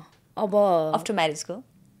छैन अब आफ्टर म्यारेज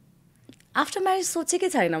सोचेकै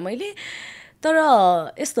छैन मैले तर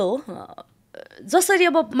यस्तो हो जसरी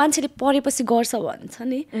अब मान्छेले पढेपछि गर्छ भन्छ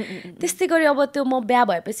नि त्यस्तै गरी अब त्यो म बिहा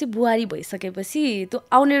भएपछि बुहारी भइसकेपछि त्यो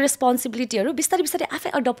आउने रेस्पोन्सिबिलिटीहरू बिस्तारै बिस्तारै आफै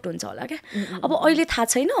अडप्ट हुन्छ होला क्या अब अहिले थाहा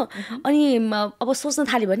छैन अनि अब सोच्न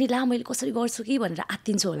थाल्यो भने ला मैले कसरी गर्छु कि भनेर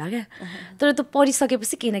आत्तिन्छु होला क्या तर त्यो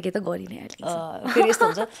पढिसकेपछि केही न केही त गरि नै हाल्छ फेरि यस्तो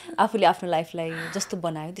हुन्छ आफूले आफ्नो लाइफलाई जस्तो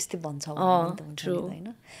बनायो त्यस्तै बन्छ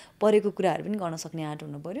होइन परेको कुराहरू पनि गर्न सक्ने आँट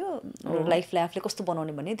हुनु पर्यो लाइफलाई आफूले कस्तो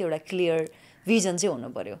बनाउने भन्ने त्यो एउटा क्लियर भिजन चाहिँ हुनु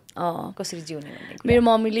पर्यो कसरी जिउने भन्ने मेरो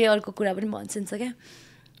मम्मीले अर्को कुरा पनि भन्छन्छ क्या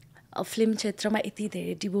फिल्म क्षेत्रमा यति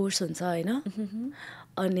धेरै डिभोर्स हुन्छ होइन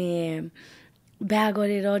अनि बिहा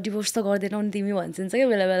गरेर डिभोर्स त गर्दैनौ नि तिमी भन्छिन्छ क्या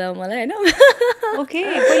बेला बेला मलाई होइन ओके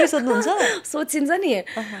पहिले सोध्नुहुन्छ सोचिन्छ नि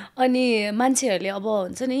अनि मान्छेहरूले अब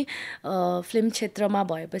हुन्छ नि फिल्म क्षेत्रमा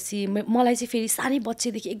भएपछि मलाई चाहिँ फेरि सानै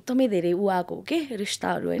बच्चेदेखि एकदमै धेरै आएको हो के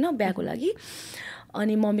रिस्ताहरू होइन बिहाको लागि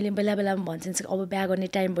अनि मम्मीले बेला बेलामा भन्छन् अब बिहा गर्ने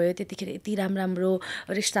टाइम भयो त्यतिखेर यति राम्रो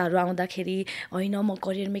रिस्ताहरू आउँदाखेरि होइन म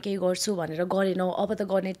करियरमै केही गर्छु भनेर गरेनौ अब त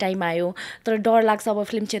गर्ने टाइम आयो तर डर लाग्छ अब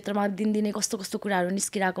फिल्म क्षेत्रमा दिनदिनै कस्तो कस्तो कुराहरू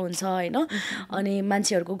निस्किरहेको हुन्छ होइन अनि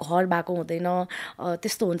मान्छेहरूको घर भएको हुँदैन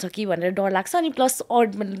त्यस्तो हुन्छ कि भनेर डर लाग्छ अनि प्लस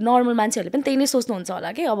नर्मल मान्छेहरूले पनि त्यही नै सोच्नुहुन्छ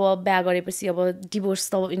होला कि अब बिहा गरेपछि अब डिभोर्स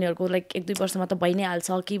त यिनीहरूको लाइक 1-2 वर्षमा त भइ नै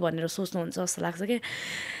हाल्छ कि भनेर सोच्नुहुन्छ जस्तो लाग्छ कि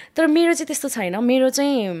तर मेरो चाहिँ त्यस्तो छैन मेरो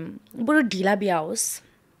चाहिँ बरु ढिला बिहा होस्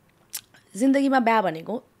जिन्दगीमा बिहा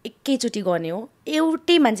भनेको एकैचोटि गर्ने हो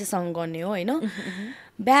एउटै मान्छेसँग गर्ने हो होइन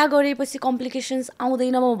बिहा गरेपछि कम्प्लिकेसन्स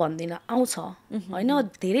आउँदैन म भन्दिनँ आउँछ होइन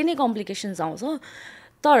धेरै नै कम्प्लिकेसन्स आउँछ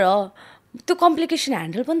तर त्यो कम्प्लिकेसन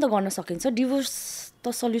ह्यान्डल पनि त गर्न सकिन्छ डिभोर्स त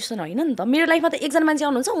सल्युसन होइन नि त मेरो लाइफमा त एकजना मान्छे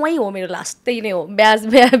आउनुहुन्छ वहीँ हो मेरो लास्ट त्यही नै हो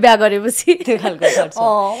बिहा गरेपछि त्यो खालको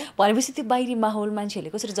भनेपछि त्यो बाहिरी माहौल मान्छेहरूले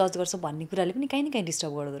कसरी जज गर्छ भन्ने कुराले पनि काहीँ न काहीँ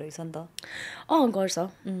डिस्टर्ब गर्दो रहेछ नि त गर्छ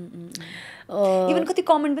इभन कति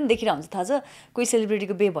कमेन्ट पनि देखिरहेको हुन्छ थाहा छ कोही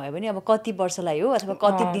सेलिब्रिटीको बे भयो भने अब कति वर्षलाई हो अथवा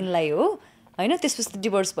कति दिनलाई हो होइन त्यसपछि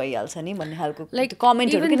डिभोर्स भइहाल्छ नि भन्ने खालको लाइक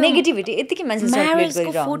कमेन्टहरुको नेगेटिभिटी यतिकै मान्छेले सर्कुलेट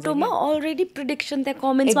गरिरहेको हुन्छ फोटोमा अलरेडी प्रेडिक्सन त्यहाँ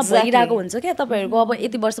कमेन्ट्समा भइरहेको हुन्छ क्या तपाईहरुको अब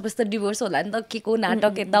यति वर्षपछि त डिभोर्स होला नि त के को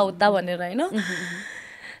नाटक यता उता भनेर हैन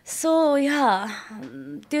सो या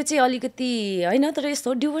त्यो चाहिँ अलिकति होइन तर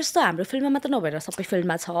यस्तो डिभोर्स त हाम्रो फिल्ममा मात्र नभएर सबै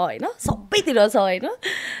फिल्ममा छ होइन सबैतिर छ होइन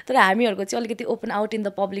तर हामीहरूको चाहिँ अलिकति open out in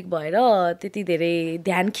the public भएर त्यति धेरै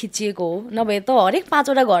ध्यान खिचिएको हो नभए त हरेक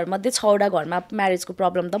 5वटा घरमध्ये 6वटा घरमा म्यारेजको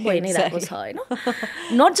प्रब्लम त भइ नै रहेको छ होइन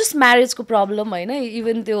नट जस्ट म्यारेजको प्रब्लम होइन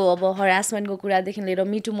इभन त्यो अब हरासमेन्टको कुरादेखि लिएर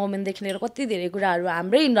मिटु मोमेन्टदेखि लिएर कति धेरै कुराहरू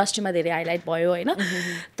हाम्रै इन्डस्ट्रीमा धेरै हाइलाइट भयो होइन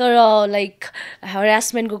तर लाइक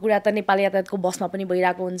हरासमेन्टको कुरा त नेपाली यातायातको बसमा पनि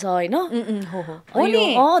भइरहेको हुन्छ होइन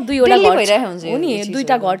 2वटा घर हो नि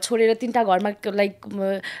 2टा घर छोडेर 3टा घरमा लाइक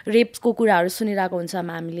रेपको कुराहरू सुनिरहेको हुन्छ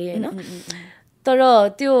हामीले होइन तर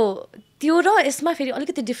त्यो र यसमा फेरि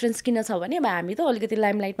अलिकति डिफ्रेन्स किन छ भने अब हामी त अलिकति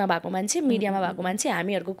लाइमलाइटमा भएको मान्छे मिडियामा भएको मान्छे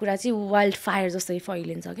हामीहरूको कुरा चाहिँ वाइल्ड फायर जस्तै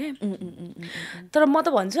फैलिन्छ क्या तर म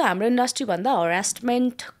त भन्छु हाम्रो इन्डस्ट्री भन्दा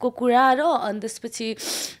हरासमेन्टको कुरा र अनि त्यसपछि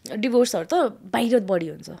डिभोर्सहरू त बाहिर बढी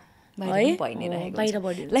हुन्छ है बाहिर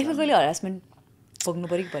बढी लाइफमा कहिले हरासमेन्ट भोग्नु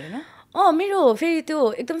पऱ्यो कि परेन मेरो फेरि त्यो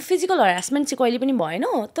एकदम फिजिकल हरासमेन्ट चाहिँ कहिले पनि भएन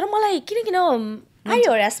तर मलाई किन आई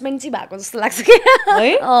हरासमेन्ट चाहिँ भएको जस्तो लाग्छ कि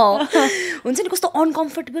हुन्छ नि कस्तो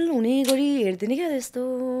अनकम्फर्टेबल हुने गरी हेर्दैन क्या त्यस्तो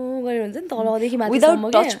गरेर हुन्छ नि तलदेखि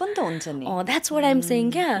माथिसम्म द्याट्स वाट आइएम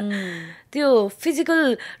सेइङ क्या त्यो फिजिकल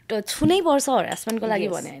छुनै पर्छ हरासमेन्टको लागि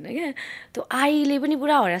भने होइन क्या त्यो आईले पनि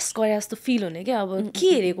पुरा हरास गरे जस्तो फिल हुने क्या अब के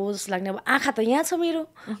हेरेको जस्तो लाग्ने अब आँखा त यहाँ छ मेरो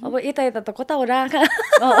अब यता त कता हो र आँखा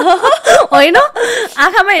होइन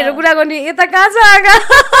आँखामा हेरेर कुरा गर्ने यता कहाँ छ आँखा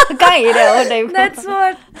कहाँ हेरे हो type that's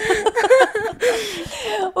what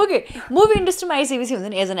okay movie इन्डस्ट्रीमा आइसकेपछि हुन्छ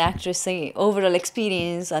नि एज एन एक्ट्रेस चाहिँ ओभरअल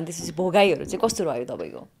एक्सपिरियन्स अनि त्यसपछि भोगाइहरू चाहिँ कस्तो रह्यो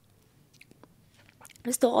तपाईँको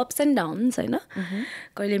यस्तो अप्स एन्ड डाउन्स होइन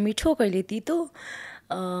कहिले मिठो कहिले तितो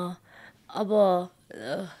अब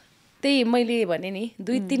त्यही मैले भने नि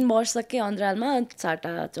 2-3 वर्षकै अन्तरालमा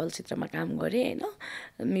 4टा चलचित्रमा काम गरेँ होइन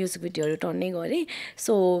म्युजिक भिडियोहरू टर्ने गरेँ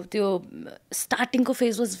सो त्यो स्टार्टिङको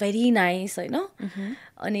फेज वाज भेरी नाइस होइन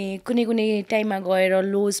अनि कुनै टाइममा गएर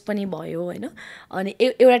लोज पनि भयो होइन अनि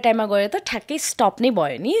एउटा टाइममा गएर त ठ्याक्कै स्टप नै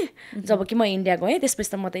भयो नि जब कि म इन्डिया गएँ त्यसपछि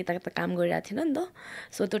त म त यता काम गरिरहेको थिइनँ नि त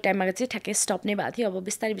सो त्यो टाइममा चाहिँ ठ्याक्कै स्टप नै भएको थियो अब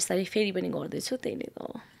बिस्तारै बिस्तारै फेरि पनि गर्दैछु त्यही नै त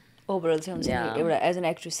ओभरअल चाहिँ हुन्छ नि एउटा एज एन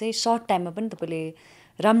एक्ट्रेस चाहिँ सर्ट टाइममा पनि तपाईँले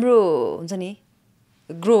राम्रो हुन्छ नि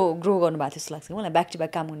ग्रो गर्नुभएको थियो जस्तो लाग्छ मलाई ब्याक टु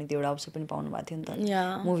ब्याक काम गर्ने त्यो एउटा अवसर पनि पाउनु भएको थियो नि त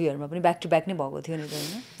मुभीहरूमा पनि ब्याक टु ब्याक नै भएको थियो नि त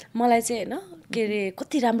होइन मलाई चाहिँ होइन के अरे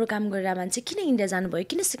कति राम्रो काम गरेर मान्छे किन इन्डिया जानुभयो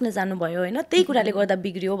किन सिक्न जानुभयो होइन त्यही कुराले गर्दा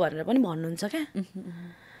बिग्रियो भनेर पनि भन्नुहुन्छ क्या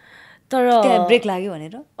तर ब्रेक लाग्यो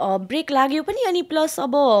भनेर ब्रेक लाग्यो पनि अनि प्लस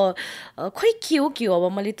अब खोइ के हो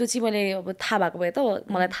अब मैले त्यो चाहिँ मैले अब थाहा भएको भए त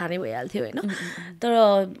मलाई थाहा नै भइहाल्थ्यो होइन तर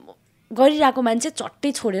गरिरहेको मान्छे चट्टै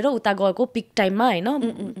छोडेर उता गएको पिक टाइममा होइन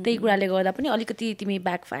त्यही कुराले गर्दा पनि अलिकति तिमी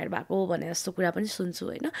ब्याकफायर भएको भने जस्तो कुरा पनि सुन्छु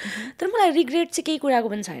होइन तर मलाई रिग्रेट चाहिँ केही कुराको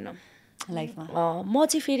पनि छैन लाइफमा म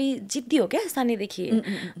चाहिँ फेरि जिद्दी हो क्या सानैदेखि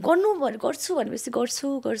गर्छु भनेपछि गर्छु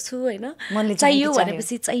होइन चाहियो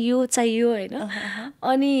भनेपछि चाहियो होइन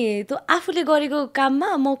अनि त्यो आफूले गरेको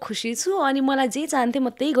काममा म खुसी छु अनि मलाई जे चाहन्थेँ म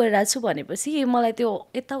त्यही गरिरहेको छु भनेपछि मलाई त्यो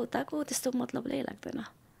यताउताको त्यस्तो मतलबले लाग्दैन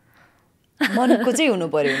मनको चाहिँ हुनु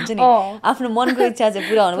पर्यो हुन्छ नि आफ्नो मनको इच्छा चाहिँ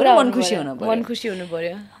पुरा हुनु पर्यो मन खुसी हुनु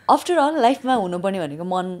पर्यो आफ्टर अल लाइफमा हुनुपर्ने भनेको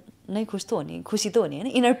मन नै खुसी त हो नि होइन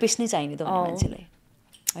इनर पिस नै चाहिने त हो मान्छेलाई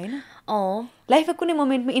होइन लाइफमा कुनै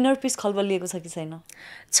मोमेन्टमा इनर पिस खलबलिएको छ कि छैन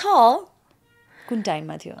कुन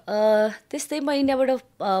टाइममा थियो त्यस्तै म इन्डियाबाट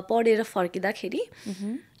पढेर फर्किँदाखेरि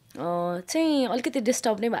चाहिँ अलिकति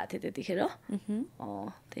डिस्टर्ब नै भएको थियो त्यतिखेर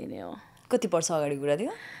त्यही नै हो कति वर्ष अगाडि कुरा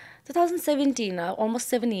थियो 2017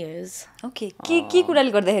 almost 7 years ओके के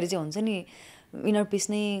कुराले गर्दाखेरि चाहिँ हुन्छ नि इनर पिस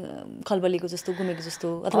नै खलबलेको जस्तो गुमेको जस्तो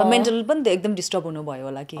अथवा मेन्टल पनि त एकदम डिस्टर्ब हुनुभयो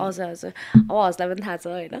होला कि हजुर अब हजुरलाई पनि थाहा छ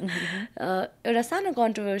होइन एउटा सानो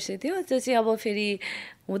कन्ट्रोभर्सी थियो त्यो चाहिँ अब फेरि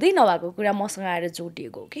हुँदै नभएको कुरा मसँग आएर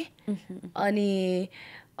जोडिएको कि अनि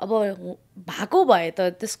अब भएको भए त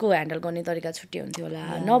त्यसको ह्यान्डल गर्ने तरिका छुट्टै हुन्थ्यो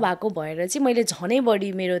होला नभएको भएर चाहिँ मैले झनै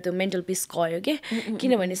बढी मेरो त्यो मेन्टल पिस गयो कि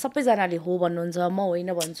किनभने सबैजनाले हो भन्नुहुन्छ म होइन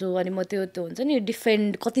भन्छु अनि म त्यो हुन्छ नि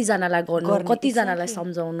डिफेन्ड कतिजनालाई गर्नु कतिजनालाई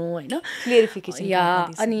सम्झाउनु होइन क्लियरिफिकेसन या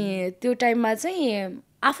अनि त्यो टाइममा चाहिँ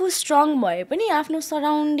आफू स्ट्रङ भए पनि आफ्नो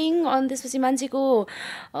सराउन्डिङ अनि त्यसपछि मान्छेको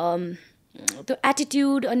त्यो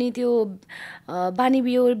एटिट्युड अनि त्यो बानी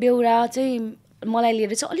बेहोरा चाहिँ मलाई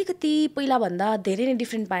लिएर चाहिँ अलिकति पहिलाभन्दा धेरै नै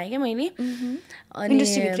डिफ्रेन्ट पाएँ क्या मैले अनि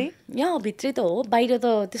यहाँ भित्रै त हो बाहिर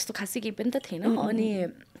त त्यस्तो खासै केही पनि त थिएन अनि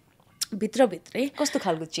भित्रभित्रै कस्तो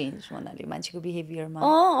खालको चेन्ज भन्नाले मान्छेको बिहेभियरमा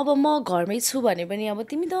अब म घरमै छु भने पनि अब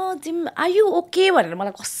तिमी त जिम आयु ओके भनेर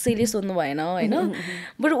मलाई कसैले सोध्नु भएन होइन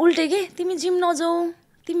बरु उल्टे के तिमी जिम नजाऊ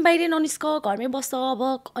तिमी बाहिरै ननिस्क घरमै बस्छ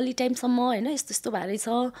अब अलि टाइमसम्म होइन यस्तो यस्तो भएरै छ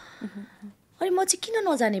अनि म चाहिँ किन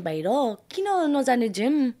नजाने बाहिर किन नजाने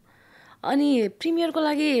जिम अनि प्रिमियरको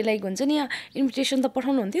लागि लाइक हुन्छ नि इन्भिटेसन त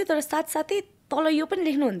पठाउनुहुन्थ्यो तर साथसाथै तल यो पनि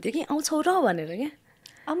लेख्नुहुन्थ्यो कि आउँछौ र भनेर क्या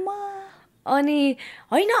आम्मा अनि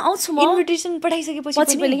होइन आउँछु म इन्भिटेसन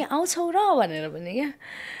पठाइसकेपछि पनि कि आउँछौ र भनेर भने क्या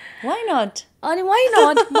वाइ नट अनि वाइ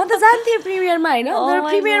नट म त जान्थेँ प्रिमियरमा होइन तर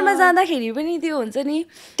प्रिमियरमा जाँदाखेरि पनि त्यो हुन्छ नि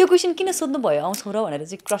त्यो क्वेसन किन सोध्नु भयो आउँछौ र भनेर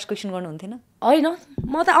चाहिँ क्रस क्वेसन गर्नुहुन्थेन होइन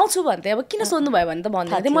म त आउँछु भन्थेँ अब किन सोध्नु भयो भने त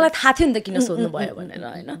भन्दै थिएँ मलाई थाहा थियो नि त किन सोध्नु भयो भनेर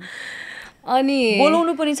होइन अनि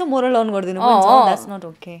बोलाउनु पनि छ मोरल अन गरिदिनु पनि छ that's not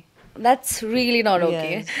okay that's really not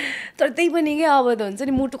okay तर त्यही पनि क्या अब त हुन्छ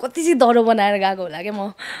नि मुटु कति चाहिँ डह्रो बनाएर गएको होला क्या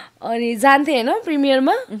म अनि जान्थेँ होइन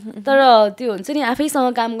प्रिमियरमा तर त्यो हुन्छ नि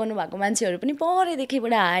आफैसँग काम गर्नुभएको मान्छेहरू पनि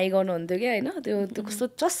परेदेखिबाट हाई गर्नुहुन्थ्यो क्या होइन त्यो कस्तो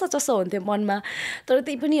चस्सो हुन्थ्यो मनमा तर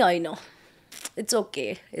त्यही पनि होइन इट्स ओके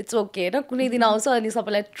होइन कुनै दिन आउँछ अनि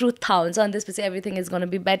सबैलाई ट्रुथ थाहा हुन्छ अनि त्यसपछि everything is gonna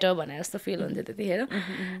be better भनेर जस्तो फिल हुन्थ्यो त्यतिखेर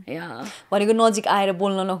भनेको नजिक आएर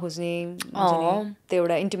बोल्न नखोज्ने त्यो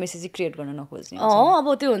एउटा इन्टिमेसी चाहिँ क्रिएट गर्न नखोज्ने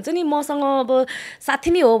अब त्यो हुन्छ नि मसँग अब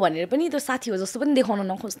साथी नै हो भनेर पनि त्यो साथी हो जस्तो पनि देखाउन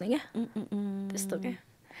नखोज्ने क्या त्यस्तो क्या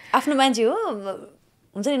आफ्नो मान्छे हो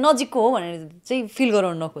हुन्छ नि नजिकको हो भनेर चाहिँ फिल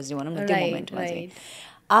गराउन नखोज्ने भनौँ न त्यो मोमेन्टमा चाहिँ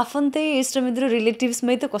आफन्तै इष्टमित्र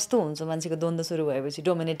रिलेटिभ्समै त कस्तो हुन्छ मान्छेको द्वन्द्व सुरु भएपछि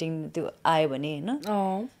डोमिनेटिङ त्यो आयो भने होइन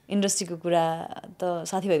इन्डस्ट्रीको कुरा त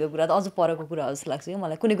साथीभाइको कुरा त अझ परको कुरा जस्तो लाग्छ कि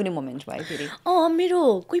मलाई कुनै कुनै मोमेन्टमा है फेरि मेरो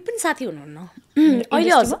कोही पनि साथी हुनुहुन्न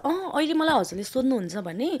अहिले मलाई हजुरले सोध्नुहुन्छ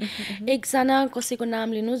भने एकजना कसैको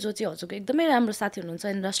नाम लिनु जो चाहिँ हजुरको एकदमै राम्रो साथी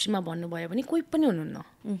हुनुहुन्छ इन्डस्ट्रीमा भन्नुभयो भने कोही पनि हुनुहुन्न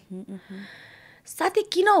साथी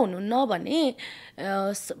किन हुनुहुन्न भने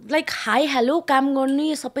लाइक हाई हेलो काम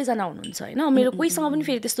गर्ने सबैजना हुनुहुन्छ होइन मेरो कोहीसँग पनि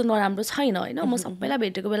फेरि त्यस्तो नराम्रो छैन होइन म सबैलाई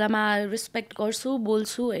भेटेको बेलामा रेस्पेक्ट गर्छु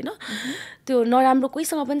बोल्छु होइन त्यो नराम्रो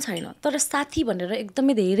कोहीसँग पनि छैन तर साथी भनेर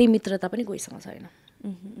एकदमै धेरै मित्रता पनि कोहीसँग छैन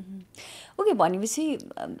ओके भनेपछि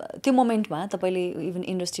त्यो मोमेन्टमा तपाईँले इभन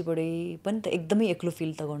इन्डस्ट्रीबाटै पनि त एकदमै एक्लो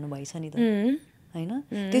फिल त गर्नुभएछ नि त होइन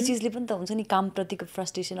त्यो चिजले पनि त हुन्छ नि कामप्रतिको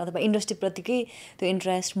फ्रस्ट्रेसन अथवा इन्डस्ट्रीप्रतिकै त्यो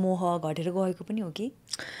इन्ट्रेस्ट मोह घटेर गएको पनि हो कि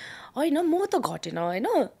होइन मोह त घटेन होइन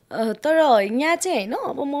तर यहाँ चाहिँ होइन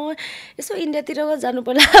अब म यसो इन्डियातिर जानु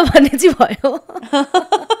पर्ला भन्ने चाहिँ भयो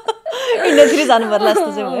इन्डियातिर जानु पर्ला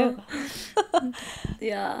जस्तो चाहिँ भयो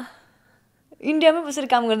इन्डियामै बसेर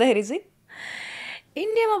काम गर्दाखेरि चाहिँ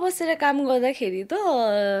इन्डियामा बसेर काम गर्दाखेरि त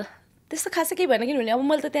त्यस्तो खासै केही भएन किनभने अब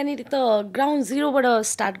मैले त त्यहाँनिर त ग्राउन्ड जिरोबाट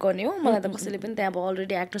स्टार्ट गर्ने हो मलाई त कसैले पनि त्यहाँ अब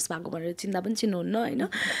अलरेडी एक्ट्रेस भएको भनेर चिन्ता पनि चिन्नुहुन्न होइन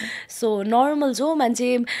सो नर्मल जो मान्छे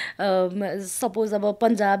सपोज अब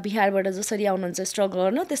पन्जाब बिहारबाट जसरी आउनुहुन्छ स्ट्रगल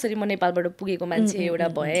गर्न त्यसरी म नेपालबाट पुगेको मान्छे एउटा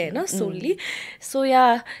भएँ होइन सोल्ली सो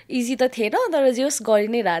इजी त थिएन तर जे होस्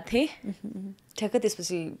गरि नै रहेको थिएँ ठ्याक्कै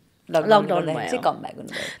त्यसपछि लकडाउन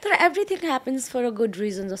तर everything happens for a good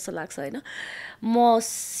reason जस्तो लाग्छ होइन म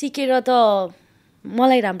सिकेर त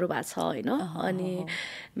मलाई राम्रो भएको छ होइन अनि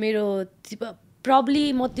मेरो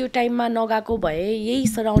प्रब्ली म त्यो टाइममा नगएको भए यही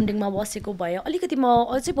सराउन्डिङमा बसेको भए अलिकति म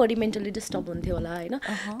अझै बढी मेन्टली डिस्टर्ब हुन्थ्यो होला होइन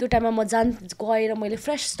त्यो टाइममा म गएर मैले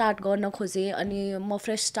फ्रेस स्टार्ट गर्न खोजेँ अनि म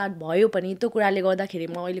फ्रेस स्टार्ट भयो पनि त्यो कुराले गर्दाखेरि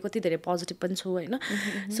म अहिले कति धेरै पोजिटिभ पनि छु होइन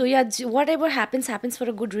so what ever happens for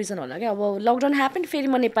a good reason होला क्या अब लकडाउन ह्यापन फेरि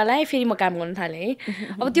म नेपाल आएँ फेरि म काम गर्न थालेँ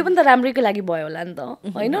है अब त्यो पनि त राम्रैको लागि भयो होला नि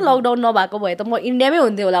त होइन लकडाउन नभएको भए त म इन्डियामै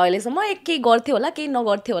हुन्थ्यो होला अहिलेसम्म केही गर्थ्यो होला केही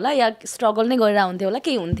नगर्थ्यो होला या स्ट्रगल नै गरेर हुन्थ्यो होला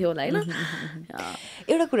केही हुन्थ्यो होला होइन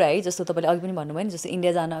एउटा कुरा है जस्तो तपाईँले अघि पनि भन्नुभयो नि जस्तो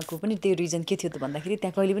इन्डिया जानको पनि त्यो रिजन के थियो त भन्दाखेरि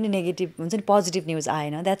त्यहाँ कहिले पनि नेगेटिभ हुन्छ नि पोजिटिभ न्युज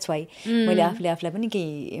आएन द्याट्स वाइ मैले आफूलाई पनि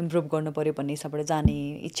केही इम्प्रुभ गर्नु पऱ्यो भन्ने हिसाबबाट जाने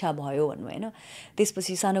इच्छा भयो भन्नु होइन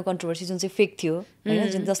त्यसपछि सानो कन्ट्रोभर्सी जुन चाहिँ फेक थियो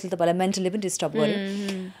होइन जसले तपाईँलाई मेन्टली पनि डिस्टर्ब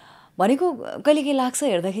गर्यो भनेको कहिले केही लाग्छ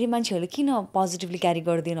हेर्दाखेरि मान्छेहरूले किन पोजिटिभली क्यारी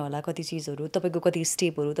गर्दैन होला कति चिजहरू तपाईँको कति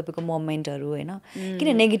स्टेपहरू तपाईँको मोमेन्टहरू होइन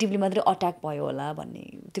किन नेगेटिभली मात्रै अट्याक भयो होला भन्ने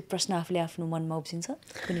त्यो प्रश्न आफूले आफ्नो मनमा उब्सिन्छ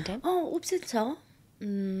कुनै टाइम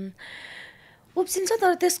उब्सिन्छ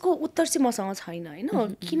तर त्यसको उत्तर चाहिँ मसँग छैन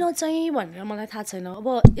होइन किन चाहिँ भनेर मलाई थाहा छैन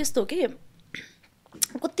अब यस्तो के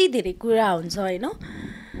कति धेरै कुरा हुन्छ होइन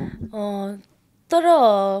तर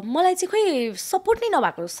मलाई चाहिँ खोइ सपोर्ट नै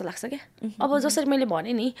नभएको जस्तो लाग्छ क्या अब जसरी मैले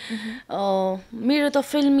भनेँ नि मेरो त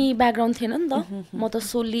फिल्मी ब्याकग्राउन्ड थिएन नि त म त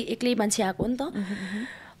सोल्ली एक्लै मान्छे आएको नि त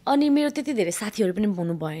अनि मेरो त्यति धेरै साथीहरू पनि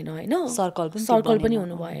हुनु भएन होइन सर्कल पनि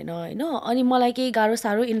हुनु भएन होइन अनि मलाई केही गाह्रो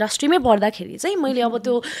साह्रो इन्डस्ट्रीमै पर्दाखेरि चाहिँ मैले अब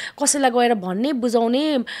त्यो कसैलाई गएर भन्ने बुझाउने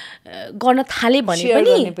गर्न थालेँ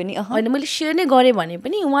भने पनि होइन मैले सेयर नै गरेँ भने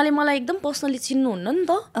पनि उहाँले मलाई एकदम पर्सनली चिन्नुहुन्न नि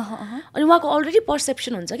त अनि उहाँको अलरेडी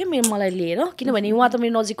पर्सेप्सन हुन्छ क्या मेरो मलाई लिएर किनभने उहाँ त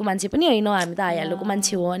मेरो नजिकको मान्छे पनि होइन हामी त आइहालेको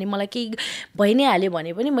मान्छे हो अनि मलाई केही भइ नै हाल्यो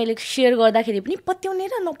भने पनि मैले सेयर गर्दाखेरि पनि पत्याउने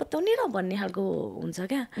र नपत्याउने र भन्ने खालको हुन्छ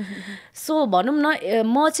क्या सो भनौँ न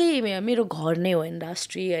म चाहिँ मेरो घर नै हो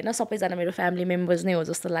इन्डस्ट्री होइन सबैजना मेरो फ्यामिली मेम्बर्स नै हो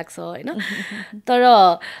जस्तो लाग्छ होइन तर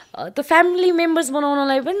त्यो फ्यामिली मेम्बर्स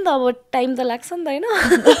बनाउनलाई पनि त अब टाइम त लाग्छ नि त होइन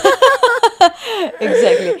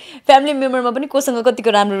एक्ज्याक्टली फ्यामिली मेम्बरमा पनि कोसँग कतिको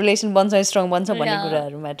राम्रो रिलेसन बन्छ स्ट्रङ बन्छ भन्ने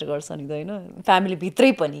कुराहरू म्याटर गर्छ नि त होइन फ्यामिली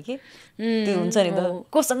भित्रै पनि के त्यो हुन्छ नि त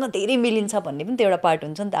कोसँग धेरै मिलिन्छ भन्ने पनि त्यो एउटा पार्ट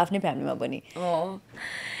हुन्छ नि त आफ्नै फ्यामिलीमा पनि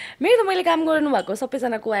मेरो त मैले काम गर्नुभएको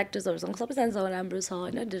सबैजनाको एक्टर्सहरूसँग सबैजनासँग राम्रो छ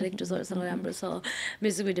होइन डिरेक्टर्सहरूसँग राम्रो छ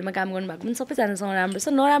म्युजिक भिडियोमा काम गर्नुभएको पनि सबैजनासँग राम्रो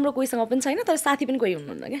छ नराम्रो कोहीसँग पनि छैन तर साथी पनि कोही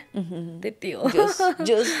हुनुहुन्न क्या त्यति हो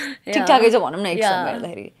ठिकठाकै छ भनौँ न एकसँग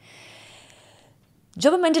हेर्दाखेरि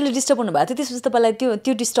जब मेन्टली डिस्टर्ब हुनुभएको थियो त्यसपछि तपाईँलाई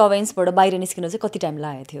त्यो डिस्टर्बेन्सबाट बाहिर निस्किन चाहिँ कति टाइम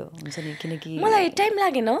लागेको थियो हुन्छ नि किनकि मलाई टाइम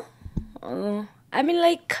लागेन I mean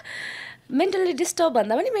like mentally disturb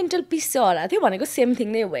भन्दा पनि मेन्टल पिस चाहिँ हराएको थियो भनेको सेम थिङ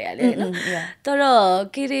नै भइहाल्यो होइन तर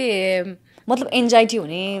के अरे मतलब एन्जाइटी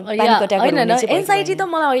हुने होइन एन्जाइटी त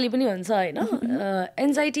मलाई अहिले पनि हुन्छ होइन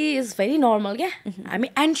एन्जाइटी इज भेरी नर्मल क्या हामी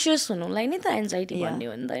एन्सियस हुनुलाई नै त एन्जाइटी भन्ने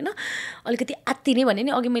हो नि त होइन अलिकति आत्तिने भने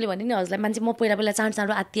नि अघि मैले भने नि हजुरलाई मान्छे म पहिला चाँडो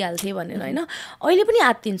चाँडो आत्तिहाल्थेँ भनेर होइन अहिले पनि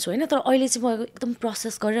आत्तिन्छु होइन तर अहिले चाहिँ म एकदम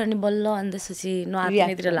प्रोसेस गरेर अनि बल्ल अनि त्यसपछि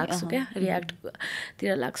नआत्तिनेतिर लाग्छु क्या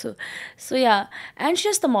रियाक्टतिर लाग्छु सो या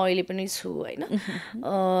एन्सियस त म अहिले पनि छु होइन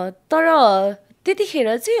तर त्यतिखेर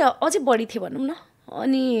चाहिँ अझै बढी थियो भनौँ न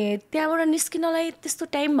अनि त्यहाँबाट निस्किनलाई त्यस्तो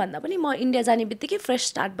टाइम भन्दा पनि म इन्डिया जाने बित्तिकै फ्रेस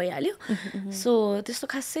स्टार्ट भइहाल्यो सो त्यस्तो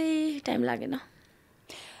खासै टाइम लागेन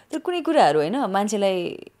तर कुनै कुराहरू होइन मान्छेलाई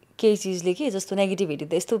केही चिजले के जस्तो नेगेटिभिटी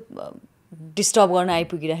त यस्तो डिस्टर्ब गर्न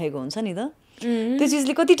आइपुगिरहेको हुन्छ नि त त्यो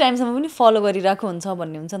चिजले कति टाइमसम्म पनि फलो गरिरहेको हुन्छ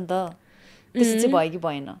भन्ने हुन्छ नि त त्यस्तो चाहिँ भयो कि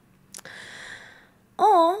भएन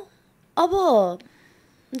अब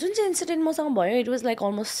जुन चाहिँ इन्सिडेन्ट मसँग भयो it was like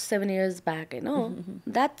almost 7 years back होइन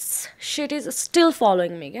that's seat is still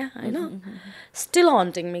following me क्या होइन स्टिल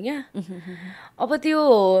हन्टिङ मी क्या अब त्यो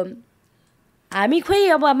हामी खोइ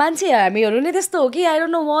अब मान्छे हामीहरू नै त्यस्तो हो कि आई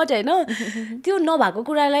डोन्ट नो वाट होइन त्यो नभएको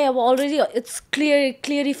कुरालाई अब already it's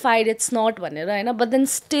clarified it's not भनेर होइन but then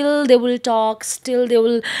still they will talk still they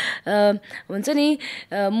will हुन्छ नि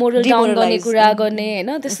मोरल डाउन गर्ने कुरा गर्ने होइन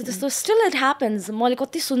त्यस्तो त्यस्तो स्टिल इट ह्यापन्स मैले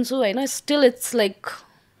कति सुन्छु होइन still it's like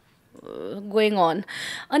going on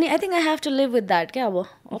अनि I think I have to leave with that क्या अब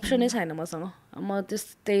अप्सनै छैन मसँग म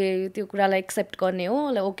त्यस्तै त्यो कुरालाई एक्सेप्ट गर्ने हो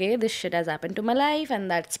like okay this shit has happen to my life and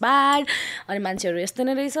that's bad अनि मान्छेहरू यस्तो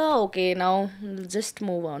नै रहेछ okay now just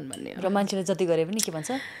move on भन्ने र मान्छेले जति गरे पनि के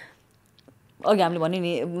भन्छ अघि हामीले भन्यो नि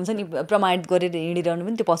हुन्छ नि प्रमाणित गरेर हिँडिरहनु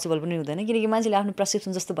पनि त्यो पोसिबल पनि हुँदैन किनकि मान्छेले आफ्नो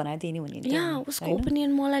पर्सेप्सन जस्तो बनायो त्यही नै हुने या उसको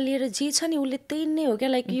ओपिनियन मलाई लिएर जे छ नि उसले त्यही नै हो क्या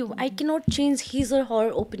like you I cannot change his or her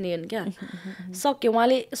opinion क्या सक्यो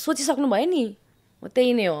उहाँले सोचिसक्नु भयो नि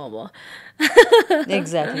त्यही नै हो अब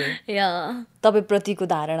एक्ज्याक्टली या तपाईँप्रतिको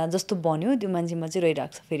धारणा जस्तो बन्यो त्यो मान्छेमा चाहिँ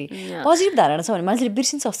रहिरहेको छ फेरि पोजिटिभ धारणा छ भने मान्छेले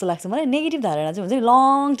बिर्सिन्छ जस्तो लाग्छ मलाई नेगेटिभ धारणा चाहिँ हुन्छ नि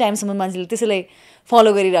लङ टाइमसम्म मान्छेले त्यसैलाई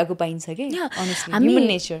फलो गरिरहेको पाइन्छ कि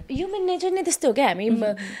ह्युमन नेचर नै त्यस्तै हो क्या हामी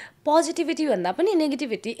पोजिटिभिटी भन्दा पनि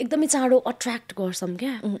नेगेटिभिटी एकदमै चाँडो अट्र्याक्ट गर्छौँ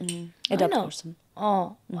क्या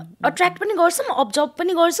अट्र्याक्ट पनि गर्छौँ अब्जर्भ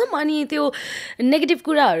पनि गर्छौँ अनि त्यो नेगेटिभ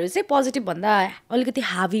कुराहरू चाहिँ पोजिटिभ भन्दा अलिकति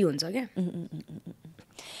हाभी हुन्छ क्या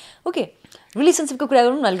ओके रिलेसनसिपको कुरा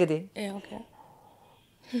गरौँ न अलिकति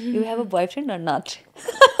you have a boyfriend or not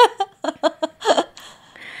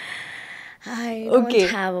okay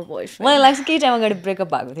मलाई लाग्छ केही टाइम अगाडि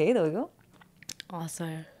ब्रेकअप भएको थियो है तपाईँको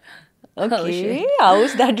sir okay how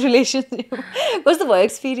is that relationship कस्तो भयो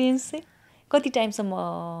एक्सपिरियन्स चाहिँ कति टाइमसम्म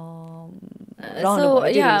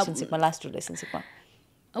रिलेसनसिपमा last रिलेसनसिपमा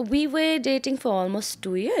we way dating for almost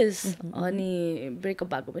 2 years अनि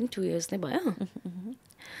ब्रेकअप भएको पनि 2 years नै भयो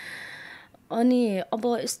अनि अब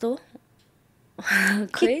यस्तो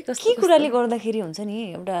के कुराले गर्दाखेरि हुन्छ नि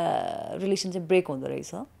एउटा रिलेसन चाहिँ ब्रेक हुँदो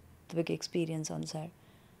रहेछ तपाईँको एक्सपिरियन्स अनुसार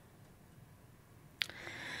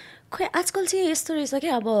खोइ आजकल चाहिँ यस्तो रहेछ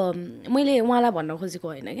क्या अब मैले उहाँलाई भन्न खोजेको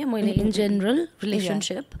होइन क्या मैले इन जेनरल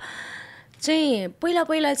रिलेसनसिप चाहिँ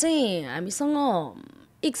पहिला चाहिँ हामीसँग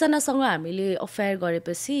एकजनासँग हामीले अफेयर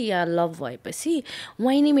गरेपछि या लभ भएपछि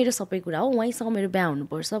उहाँ नै मेरो सबै कुरा हो उहाँसँग मेरो बिहा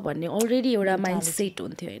हुनुपर्छ भन्ने अलरेडी एउटा माइन्ड सेट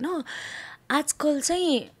हुन्थ्यो होइन आजकल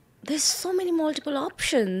चाहिँ there is so many multiple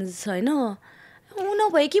options होइन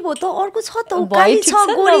नभए के भयो त अर्को छ त काली छ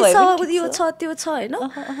गोरी छ यो छ त्यो छ होइन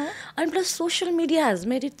अनि plus social media has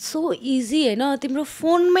made it so easy होइन तिम्रो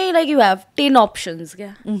फोनमै लाइक यु हेभ 10 अप्सन्स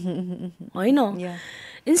क्या होइन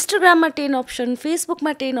इन्स्टाग्राममा 10 अप्सन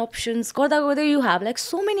फेसबुकमा 10 अप्सन्स गर्दा गर्दै you have like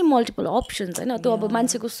so many multiple options होइन त्यो अब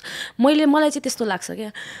मान्छेको मलाई चाहिँ त्यस्तो लाग्छ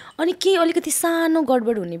क्या अनि के अलिकति सानो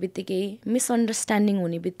गडबड हुने बित्तिकै मिसअन्डरस्ट्यान्डिङ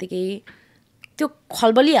हुने बित्तिकै त्यो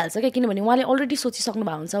खलबलिहाल्छ क्या किनभने उहाँले अलरेडी सोचिसक्नु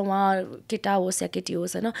भएको हुन्छ उहाँ केटा होस् या केटी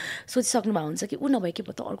होस् होइन सोचिसक्नु भएको हुन्छ कि ऊ नभए के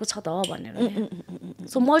त अर्को छ त भनेर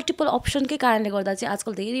सो मल्टिपल अप्सनकै कारणले गर्दा चाहिँ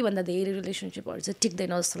आजकल धेरैभन्दा धेरै रिलेसनसिपहरू चाहिँ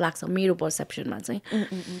टिक्दैन जस्तो लाग्छ मेरो पर्सेप्सनमा चाहिँ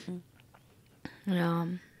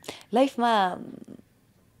लाइफमा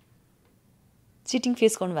चिटिङ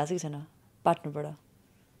फेस गर्नु भएको छ कि छैन पार्टनरबाट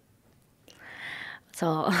छ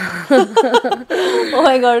ओ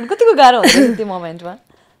माइ गॉड कतिको गाह्रो हुन्छ त्यो मोमेन्टमा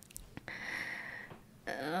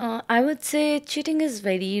I would say cheating is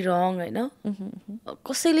very रङ होइन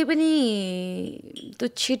कसैले पनि त्यो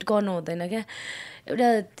चिट गर्नु हुँदैन क्या एउटा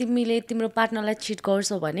तिमीले तिम्रो पार्टनरलाई चिट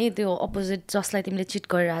गर्छौ भने त्यो अपोजिट जसलाई तिमीले चिट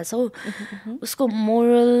गरिरहेछौ उसको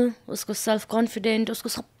मोरल उसको सेल्फ कन्फिडेन्ट उसको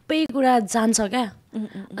सबै कुरा जान्छ क्या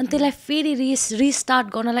अनि त्यसलाई फेरि रिस्टार्ट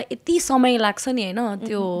गर्नलाई यति समय लाग्छ नि होइन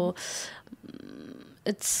त्यो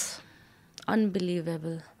इट्स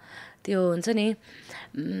अनबिलिभेबल त्यो हुन्छ नि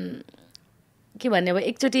के भन्ने अब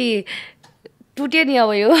एकचोटि टुट्यो नि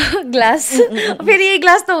अब यो ग्लास फेरि यही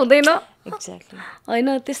ग्लास त हुँदैन एक्ज्याक्टली होइन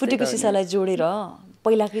त्यस्तो फुटेको सिसालाई जोडेर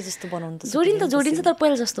पहिलाकै जस्तो बनाउनु त जोडिन्छ तर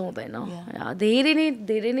पहिला जस्तो हुँदैन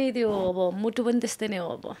धेरै नै त्यो अब मुटु पनि त्यस्तै नै हो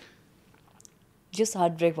अब जस्ट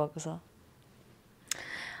हार्ट ब्रेक भएको छ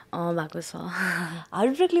भएको छ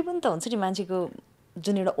हार्ट ब्रेकले पनि त हुन्छ नि मान्छेको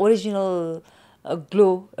जुन एउटा ओरिजिनल ग्लो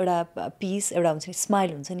एउटा पिस एउटा हुन्छ नि स्माइल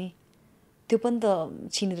हुन्छ नि त्यो पनि त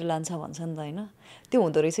छिनेर लान्छ भन्छ नि त होइन त्यो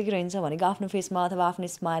हुँदो रहेछ कि रहन्छ भनेको आफ्नो फेसमा अथवा आफ्नो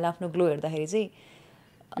स्माइल आफ्नो ग्लो हेर्दाखेरि चाहिँ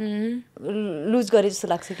लुज गरे जस्तो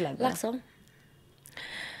लाग्छ कि लाग्छ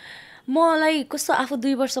मलाई कस्तो आफू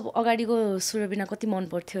 2 वर्ष अगाडिको सुरबिना कति मन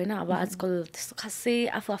पर्थ्यो होइन अब आजकल त्यस्तो खासै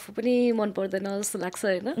आफू पनि मन पर्दैन जस्तो लाग्छ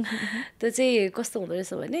होइन त्यो चाहिँ कस्तो हुँदो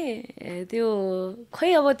रहेछ भने त्यो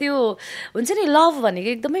खै अब त्यो हुन्छ नि लभ भनेको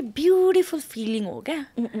एकदमै ब्युटिफुल फिलिङ हो क्या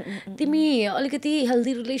तिमी अलिकति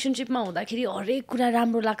हेल्दी रिलेसनसिपमा हुँदाखेरि हरेक कुरा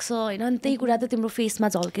राम्रो लाग्छ होइन अनि त्यही कुरा त तिम्रो फेसमा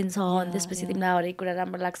झल्किन्छ अनि त्यसपछि तिमीलाई हरेक कुरा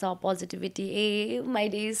राम्रो लाग्छ positivity my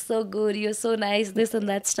day is so good you so nice this and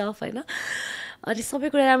that stuff होइन अनि सबै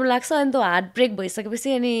कुरा राम्रो लाग्छ अनि त्यो हार्ट ब्रेक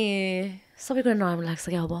भइसकेपछि अनि सबै कुरा नराम्रो लाग्छ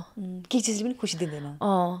क्या अब केही चिजले पनि खुसी दिँदैन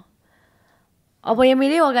अब यहाँ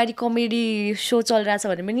मेरै अगाडि कमेडी सो चलिरहेछ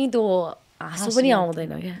भने पनि त्यो हाँसो पनि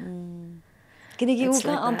आउँदैन क्या किनकि ऊ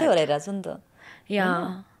कहाँ अन्तै हराइरहेछ नि त या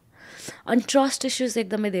अनि ट्रस्ट इस्युज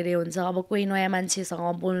एकदमै धेरै हुन्छ अब कोही नयाँ मान्छेसँग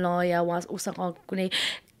बोल्न या उसँग कुनै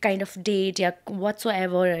kind of death yeah what's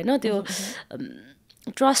ever होइन त्यो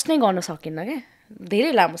ट्रस्ट नै गर्न सकिन्न क्या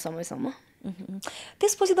धेरै लामो समयसम्म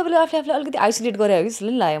त्यसपछि तपाईँले आफूले अलिकति आइसोलेट गरे हो कि जस्तो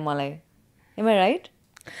नि लाग्यो मलाई एम आई राइट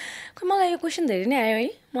खै मलाई यो क्वेसन धेरै नै आयो है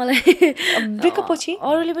मलाई ब्रेकअप पछि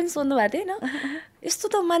अरूले पनि सोध्नु भएको थियो होइन यस्तो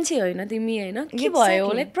त मान्छे होइन तिमी होइन के भयो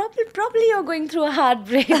like probably you going through heart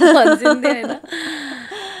brake भन्छन्थ्यो होइन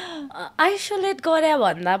आइसोलेट गरे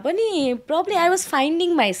भन्दा पनि probably I was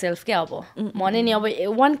finding myself क्या अब भने नि अब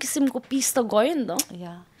वान किसिमको पिस त गयो नि त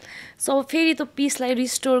सो फेरि त्यो पिसलाई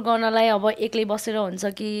रिस्टोर गर्नलाई अब एक्लै बसेर हुन्छ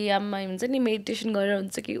कि आमा हुन्छ नि मेडिटेसन गरेर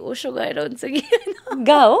हुन्छ कि ओसो गरेर हुन्छ कि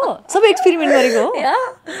गा हो सबै एक्सपेरिमेन्ट गरेको हो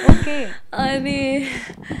ओके अनि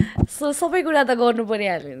सो सबै कुरा त गर्नु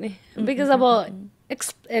परिहाल्यो नि बिकज अब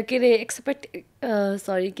के अरे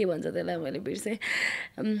सरी के भन्छ त्यसलाई मैले बिर्सेँ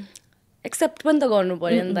एक्सेप्ट पनि त गर्नु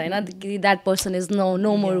पऱ्यो नि त होइन कि that person is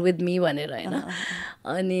no more with me भनेर होइन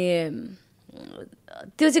अनि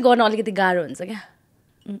त्यो चाहिँ गर्न अलिकति गाह्रो हुन्छ क्या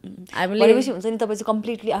भनेपछि हुन्छ नि तपाईँ चाहिँ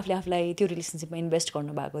कम्प्लिटली आफूलाई त्यो रिलेसनसिपमा इन्भेस्ट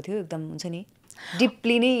गर्नुभएको थियो एकदम हुन्छ नि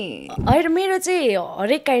डिपली नै होइन मेरो चाहिँ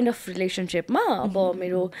हरेक काइन्ड अफ रिलेसनसिपमा अब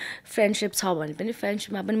मेरो फ्रेन्डसिप छ भने पनि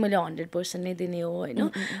फ्रेन्डसिपमा पनि मैले 100% नै दिने हो होइन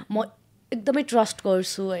म एकदमै ट्रस्ट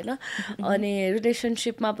गर्छु होइन अनि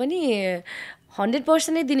रिलेसनसिपमा पनि 100%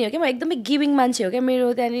 नै दिने हो क्या म एकदमै गिभिङ मान्छे हो क्या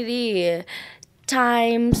मेरो त्यहाँनिर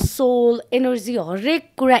टाइम सोल एनर्जी हरेक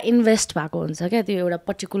कुरा इन्भेस्ट भएको हुन्छ क्या त्यो एउटा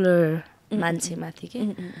पर्टिकुलर मान्छेमाथि के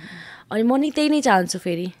अनि म नि त्यही नै चाहन्छु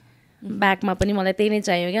फेरि ब्याकमा पनि मलाई त्यही नै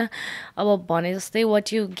चाहियो क्या अब भने जस्तै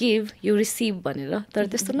what you give you receive भनेर तर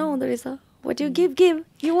त्यस्तो नहुँदो रहेछ what you give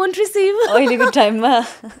you want receive अहिलेको टाइममा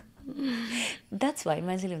द्याट्स वाइ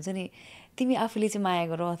मान्छेले हुन्छ नि तिमी आफूले चाहिँ माया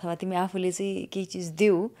गर अथवा तिमी आफूले चाहिँ केही चिज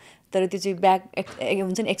देऊ तर त्यो चाहिँ ब्याक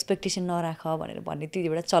हुन्छ नि एक्सपेक्टेसन नराख भनेर भन्ने त्यो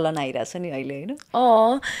एउटा चलन आइरहेछ नि अहिले होइन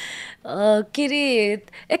के अरे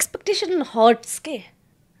एक्सपेक्टेसन हर्ट्स के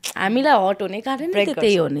हामीलाई हट हुने कारण त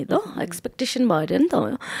त्यही हो नि त एक्सपेक्टेसन भएर नि त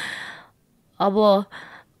अब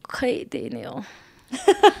खै त्यही नै हो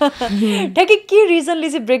ठ्याक्कै के रिजनले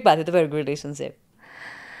चाहिँ ब्रेक भएको थियो तपाईँहरूको रिलेसनसिप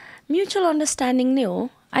म्युचुअल अन्डरस्ट्यान्डिङ नै हो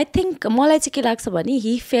आई थिङ्क मलाई चाहिँ के लाग्छ भने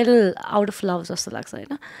he fail out of love जस्तो लाग्छ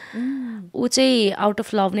होइन ऊ चाहिँ आउट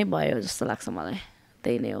अफ लभ नै भयो जस्तो लाग्छ मलाई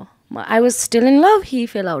त्यही नै हो I was still in love he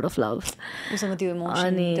fail out of love उसँग त्यो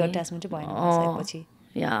इमोसन त्यो अट्याचमेन्टै भएन पछि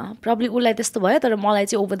या प्रब्ली उसलाई त्यस्तो भयो तर मलाई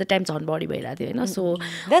चाहिँ ओभर द टाइम झन् बढी भइरहेको थियो होइन सो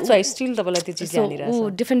द्याट्स वाइ स्टिल तपाईँलाई त्यो चिज ऊ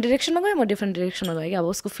डिफ्रेन्ट डिरेक्सनमा गयो म डिफ्रेन्ट डिरेक्सनमा गएँ कि अब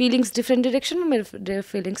उसको फिलिङ्स डिफ्रेन्ट डिरेक्सनमा मेरो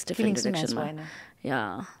फिलिङ्स डिफ्रेन्ट डिरेक्सनमा या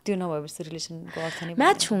त्यो नभएपछि रिलेसनको अर्थ नै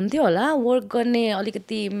म्याच हुन्थ्यो होला वर्क गर्ने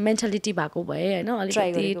अलिकति मेन्टालिटी भएको भए होइन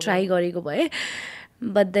अलिकति ट्राई गरेको भए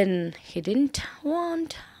but then he didn't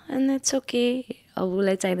want and it's okay अब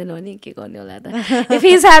उसलाई चाहिँदैन भने के गर्ने होला त if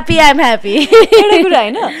is happy I am happy एउटा कुरा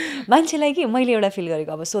होइन मान्छेलाई कि मैले एउटा फिल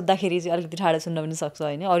गरेको अब सोद्धाखेरि चाहिँ अलिकति ठाडो सुन्न पनि सक्छ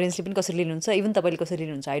होइन अडियन्सले पनि कसरी लिनुहुन्छ इभन तपाईँले कसरी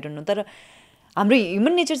लिनुहुन्छ आई डोन्ट नो तर हाम्रो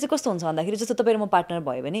ह्युमन नेचर चाहिँ कस्तो हुन्छ भन्दाखेरि जस्तो तपाईँ र म पार्टनर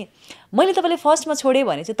भयो भने मैले तपाईँलाई फर्स्टमा छोडेँ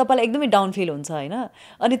भने चाहिँ तपाईँलाई एकदमै डाउन फिल हुन्छ होइन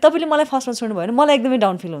अनि तपाईँले मलाई फर्स्टमा छोड्नु भयो भने मलाई एकदमै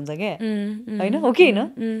डाउन फिल हुन्छ क्या होइन हो कि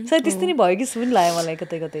होइन सायद त्यस्तो नै भयो कि सुन लाग्यो मलाई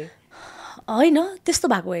कतै कतै होइन त्यस्तो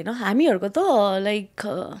भएको होइन हामीहरूको त like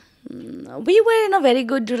we were in a very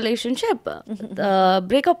good relationship.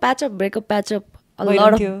 Breakup patch up a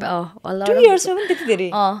lot of 2 years मा पनि त्यति धेरै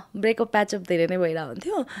breakup patch up धेरै नै भइरहेको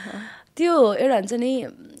हुन्थ्यो त्यो एउटा हुन्छ नि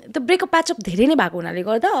त्यो ब्रेकअप प्याचअप धेरै नै भएको हुनाले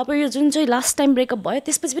गर्दा अब यो जुन चाहिँ लास्ट टाइम ब्रेकअप भयो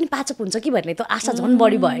त्यसपछि पनि प्याचअप हुन्छ कि भन्ने त आशा झन्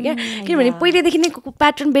बढी भयो क्या किनभने पहिलेदेखि नै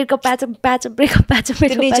प्याटर्न ब्रेकअप प्याचअप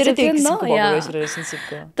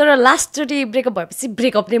तर लास्टचोटि ब्रेकअप भएपछि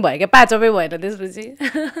ब्रेकअप नै भयो क्या प्याचअपै भएन त्यसपछि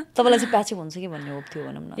तपाईँलाई चाहिँ प्याचअप हुन्छ कि भन्ने होप थियो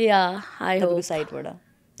भनौँ न या आई होप साइडबाट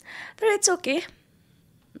तर इट्स ओके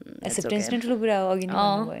एक्सेप्टेन्स नै ठुलो कुरा हो अघि नै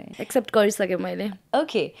भन्नुभयो एक्सेप्ट गरिसकेँ मैले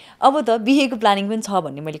ओके अब त बिहेको प्लानिङ पनि छ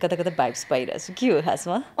भन्ने मैले कता कता भाइब्स पाइरहेको छु के हो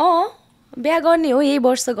खासमा बिहा गर्ने हो यही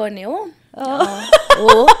वर्ष गर्ने हो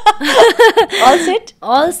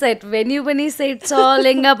अल सेट भेन्यू पनि सेट छ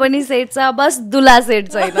लेङ्गा पनि सेट छ बस दुला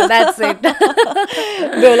सेट छैन द्याट्स सेट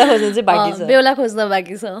बेहुला खोज्नु चाहिँ बाँकी छ बेहुला खोज्न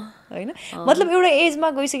बाँकी छ होइन मतलब एउटा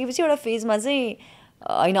एजमा गइसकेपछि एउटा फेजमा चाहिँ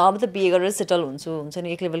होइन अब त बिहे गरेर सेटल हुन्छ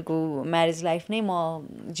नि एक लेभलको म्यारेज लाइफ नै म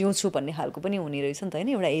जिउँछु भन्ने खालको पनि हुने रहेछ नि त होइन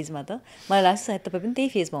एउटा एजमा त मलाई लाग्छ सायद तपाईँ पनि त्यही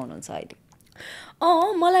फेजमा हुनुहुन्छ अहिले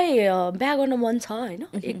मलाई बिहा गर्न मन छ होइन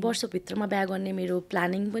 1 वर्षभित्रमा बिहा गर्ने मेरो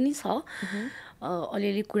प्लानिङ पनि छ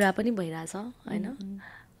अलिअलि कुरा पनि भइरहेछ होइन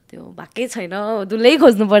त्यो भएकै छैन दुलै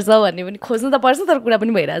खोज्नुपर्छ भन्ने पनि खोज्नु त पर्छ तर कुरा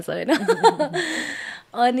पनि भइरहेछ होइन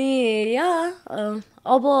अनि या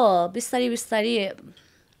अब बिस्तारै बिस्तारै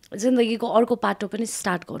जिन्दगीको अर्को पाटो पनि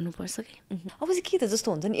स्टार्ट गर्नुपर्छ कि अब चाहिँ के त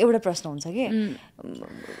जस्तो हुन्छ नि एउटा प्रश्न हुन्छ कि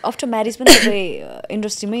आफ्टर म्यारेज पनि तपाईँ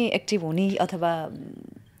इन्डस्ट्रीमै एक्टिभ हुने अथवा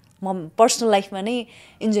म पर्सनल लाइफमा नै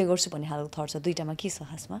इन्जोय गर्छु भन्ने खालको थट छ दुइटामा के छ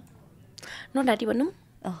खासमा नडाटी भनौँ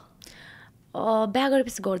बिहा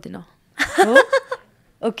गरेपछि गर्दिनँ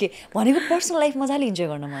ओके भनेको पर्सनल लाइफ मजाले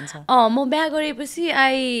इन्जोय गर्न मन छ म बिहा गरेपछि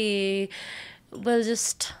आई विल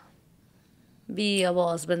जस्ट बी अब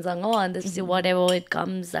हस्बेन्डसँग अनि त्यसपछि what ever it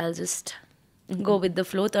comes I just go with the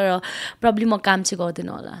flow तर प्रब्लम म काम चाहिँ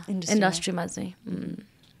गर्दिनँ होला इन्डस्ट्रीमा चाहिँ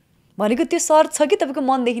भनेको त्यो सर्ट छ कि तपाईँको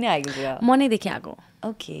मनदेखि नै आएको कुरा मनैदेखि आएको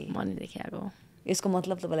ओके मनैदेखि आएको यसको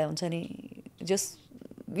मतलब तपाईँलाई हुन्छ नि जस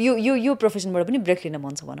यो प्रोफेसनबाट पनि ब्रेक लिन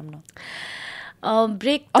मन छ भनौँ न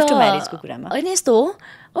ब्रेक आफ्टर म्यारेजको कुरामा होइन यस्तो हो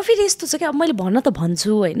अब फेरि यस्तो छ कि अब मैले भन्न त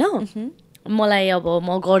भन्छु होइन मलाई अब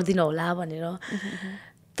म गर्दिनँ होला भनेर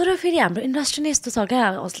तर फेरि हाम्रो इन्डस्ट्री नै यस्तो छ क्या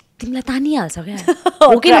तिमीलाई तानिहाल्छ क्या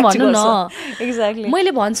हो किन भन्नु न एक्ज्याक्टली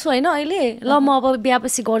मैले भन्छु होइन अहिले ल म अब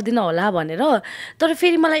बिहापछि गर्दिनँ होला भनेर तर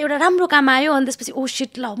फेरि मलाई एउटा राम्रो काम आयो अनि त्यसपछि ओ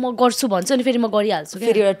सिट ल म गर्छु भन्छु अनि फेरि म गरिहाल्छु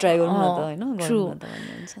फेरि एउटा ट्राई गर्नु न त होइन ट्रु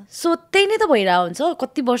सो त्यही नै त भइरहेको हुन्छ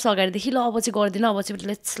कति वर्ष अगाडिदेखि ल अब चाहिँ गर्दिनँ अब चाहिँ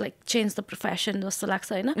let's like change the profession जस्तो लाग्छ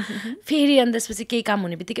होइन फेरि अनि त्यसपछि केही काम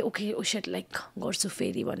हुने बित्तिकै ओके ओ सिट लाइक गर्छु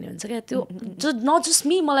फेरि भन्ने हुन्छ क्या त्यो नट जस्ट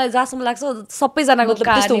मी मलाई जहाँसम्म लाग्छ सबैजनाको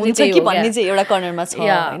हुन्छ कि भन्ने चाहिँ एउटा कर्नरमा छ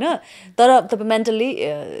होइन तर तपाईँ मेन्टल्ली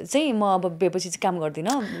चाहिँ म अब बेपछि चाहिँ काम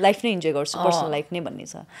गर्दिनँ लाइफ नै इन्जोय गर्छु पर्सनल लाइफ नै भन्ने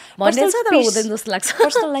छ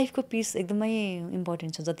पर्सनल लाइफको पिस एकदमै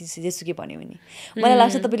इम्पोर्टेन्ट छ जति जेसुकै भन्यो भने मलाई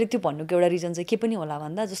लाग्छ तपाईँले त्यो भन्नुको एउटा रिजन चाहिँ के पनि होला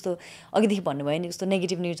भन्दा जस्तो अघिदेखि भन्नुभयो नि जस्तो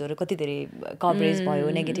नेगेटिभ न्युजहरू कति धेरै कभरेज भयो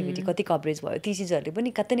नेगेटिभिटी कति कभरेज भयो ती चिजहरूले पनि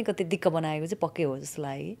कतै न कतै दिक्क बनाएको चाहिँ पक्कै हो जस्तो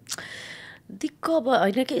लाग्यो दिक्क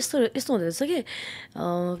होइन कि यस्तो यस्तो हुँदो रहेछ कि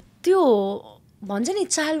त्यो भन्छ नि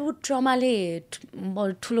चाइल्डहुड ट्रमाले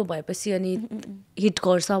ठुलो भएपछि अनि हिट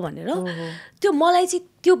गर्छ भनेर त्यो मलाई चाहिँ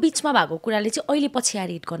त्यो बिचमा भएको कुराले चाहिँ अहिले पछि आएर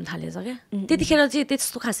हिट गर्न थालेछ क्या त्यतिखेर चाहिँ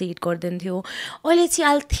त्यस्तो खासै हिट गर्दैन थियो अहिले चाहिँ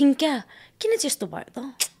आल थिङ्क क्या किन चाहिँ यस्तो भयो त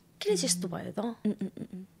किन चाहिँ यस्तो भयो त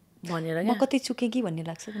भनेर म कतै चुकेँ कि भन्ने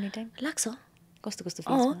लाग्छ कुनै टाइम लाग्छ कस्तो कस्तो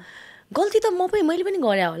गल्ती त मैले पनि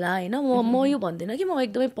गरेँ होला होइन म यो भन्दिनँ कि म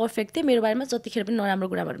एकदमै पर्फेक्ट थिएँ मेरो बारेमा जतिखेर पनि नराम्रो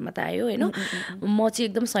कुराहरू मात्र आयो होइन म चाहिँ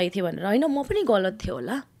एकदम सही थिएँ भनेर होइन म पनि गलत थिएँ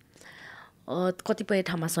होला कतिपय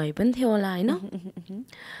ठाउँमा सही पनि थियो होला होइन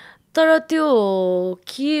तर त्यो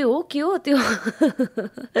के हो त्यो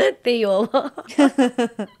त्यही हो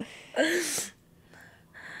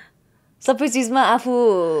सबै चिजमा आफू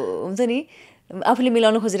हुन्छ नि आफूले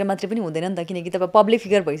मिलाउन खोजेर मात्रै पनि हुँदैन नि त किनकि तपाईँ पब्लिक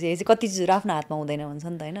फिगर भइसकेपछि कति चिजहरू आफ्नो हातमा हुँदैन भन्छ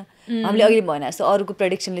नि त होइन हामीले अहिले भने जस्तो अरूको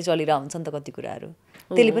प्रेडिक्सनले चलिरहेको हुन्छ नि त कति कुराहरू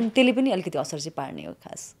त्यसले पनि अलिकति असर चाहिँ पार्ने हो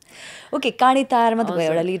खास ओके काँडे तारमा त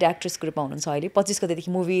भयो एउटा लिड एक्ट्रेसको रूपमा हुनुहुन्छ अहिले 25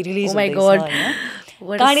 गतेदेखि मुभी रिलिज हुँदैछ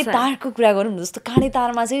होइन काँडे तारको कुरा गरौँ न जस्तो काँडे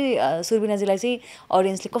तारमा चाहिँ सुरबिनाजीलाई चाहिँ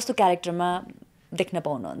अडियन्सले कस्तो क्यारेक्टरमा देख्न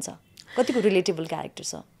पाउनुहुन्छ कतिको रिलेटेबल क्यारेक्टर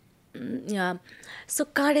छ सो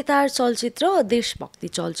काँडेतार चलचित्र देशभक्ति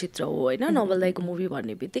चलचित्र हो होइन नवल दाइको मुभी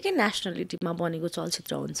भन्ने बित्तिकै नेसनलिटीमा बनेको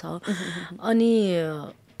चलचित्र हुन्छ अनि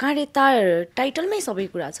काँडेतार टाइटलमै सबै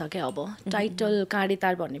कुरा छ क्या अब टाइटल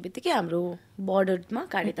काँडेतार भन्ने बित्तिकै हाम्रो बर्डरमा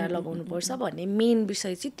काँडेतार लगाउनुपर्छ भन्ने मेन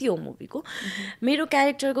विषय चाहिँ त्यो मुभीको मेरो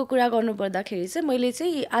क्यारेक्टरको कुरा गर्नुपर्दाखेरि चाहिँ मैले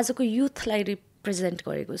चाहिँ आजको युथलाई रिप्रेजेन्ट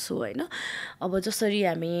गरेको छु होइन अब जसरी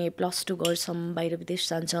हामी +2 गर्छौँ बाहिर विदेश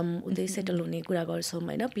जान्छौँ उतै सेटल हुने कुरा गर्छौँ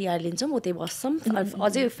होइन पिआर लिन्छौँ उतै बस्छौँ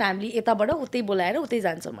अझै फ्यामिली यताबाट उतै बोलाएर उतै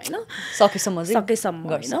जान्छौँ होइन सकेसम्म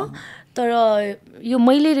होइन तर यो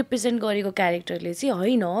मैले रिप्रेजेन्ट गरेको क्यारेक्टरले चाहिँ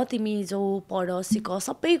होइन तिमी जो पढ सिक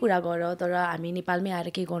सबै कुरा गर तर हामी नेपालमै आएर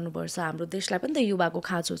के गर्नुपर्छ हाम्रो देशलाई पनि त युवाको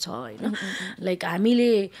खाँचो छ होइन लाइक हामीले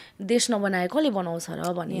देश नबनाए कसले बनाउँछ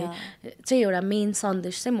र भन्ने चाहिँ एउटा मेन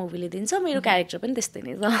सन्देश चाहिँ मुभीले दिन्छ मेरो क्यारेक्टर पनि त्यस्तै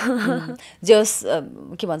नै छ जस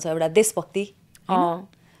के भन्छ एउटा देशभक्ति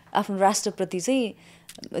आफ्नो राष्ट्रप्रति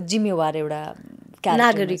चाहिँ जिम्मेवार एउटा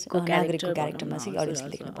नागरिकको क्यारेक्टरमा चाहिँ अडियन्सले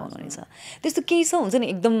देख्न पाउनुहुनेछ त्यस्तो केही छ हुन्छ नि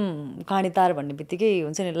एकदम काँडेतार भन्ने बित्तिकै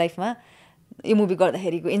हुन्छ नि लाइफमा यो मुभी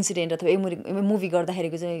गर्दाखेरिको इन्सिडेन्ट अथवा यो मुभी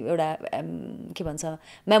गर्दाखेरिको चाहिँ एउटा के भन्छ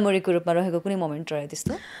मेमोरीको रूपमा रहेको कुनै मोमेन्ट रह्यो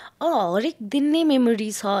त्यस्तो हरेक दिन नै मेमोरी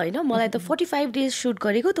छ होइन मलाई त 45 डेज सुट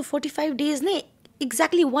गरेको त्यो 45 डेज नै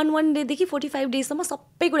एक्ज्याक्टली one डेदेखि 45 डेजसम्म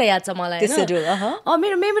सबै कुरा याद छ मलाई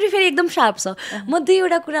मेरो मेमोरी फेरि एकदम सार्प छ म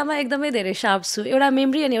दुईवटा कुरामा एकदमै धेरै सार्प छु एउटा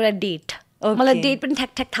मेमोरी अनि एउटा डेट मलाई डेट पनि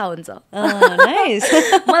ठ्याक थाहा हुन्छ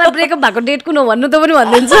मलाई ब्रेकअप भएको डेट कुन हो भन्नु त पनि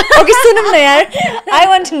भनिदिन्छ ओके सुनौँ न यार आई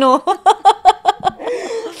वान्ट टु नो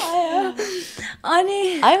अनि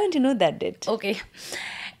I want to know that date okay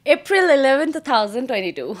April 11,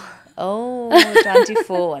 2022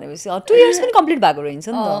 24 भनेपछि 2 years पनि कम्प्लिट भएको रहेछ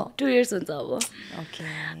नि त 2 years हुन्छ अब ओके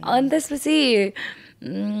अनि त्यसपछि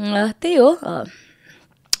त्यही हो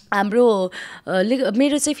हाम्रो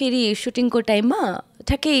मेरो चाहिँ फेरि सुटिङको टाइममा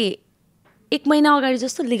ठ्याक्कै 1 महिना अगाडि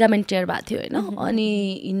जस्तो लिगामेन्ट टियर भएको थियो होइन अनि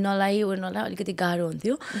हिँड्नलाई ओर्नलाई अलिकति गाह्रो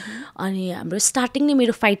हुन्थ्यो अनि हाम्रो स्टार्टिङ नै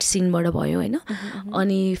मेरो फाइट सिनबाट भयो होइन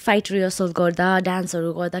अनि फाइट रिहर्सल गर्दा डान्सहरू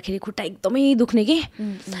गर्दाखेरि खुट्टा एकदमै दुख्ने कि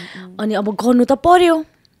अनि अब गर्नु त पर्यो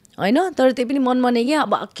होइन तर त्यही पनि मनमा नै कि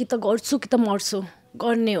अब कि त गर्छु कि त मर्छु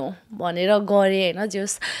गर्ने हो भनेर गरेँ होइन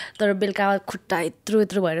जस तर बेलुका खुट्टा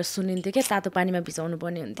यत्रो भएर सुनिन्थ्यो क्या तातो पानीमा भिजाउनु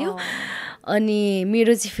पर्ने हुन्थ्यो अनि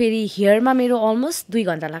मेरो चाहिँ फेरि हेयरमा मेरो अलमोस्ट 2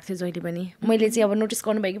 घन्टा लाग्थ्यो जहिले पनि मैले चाहिँ अब नोटिस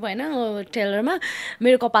गर्नुभयो कि भएन टेलरमा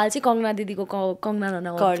मेरो कपाल चाहिँ कङ्गना दिदीको कङ्गना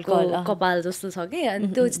रनौतको कपाल जस्तो छ कि अनि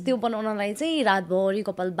त्यो बनाउनलाई चाहिँ रातभरि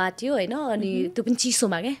कपाल बाट्यो होइन अनि त्यो पनि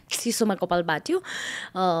चिसोमा कपाल बाट्यो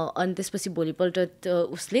अनि त्यसपछि भोलिपल्ट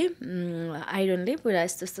उसले आइरनले पुरा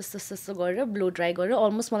यस्तो गरेर ब्लो ड्राई गरेर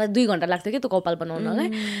अलमोस्ट मलाई 2 घन्टा लाग्थ्यो क्या त्यो कपाल बनाउनलाई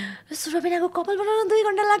सुरबिनाको कपाल बनाउन 2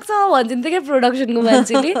 घन्टा लाग्छ भनिदिन्थ्यो क्या प्रोडक्सनको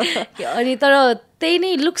मान्छेले अनि तर त्यही नै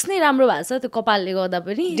लुक्स नै राम्रो भएको छ त्यो कपालले गर्दा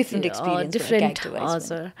पनि डिफ्रेन्ट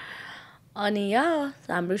हजुर अनि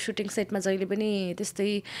हाम्रो सुटिङ सेटमा जहिले पनि त्यस्तै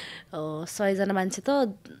 100 जना मान्छे त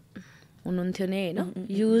हुनुहुन्थ्यो नै होइन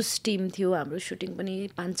युज टिम थियो हाम्रो सुटिङ पनि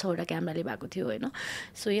 5-6 वटा क्यामेराले भएको थियो होइन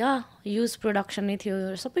सो युज प्रोडक्सन नै थियो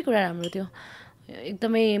सबै कुरा राम्रो थियो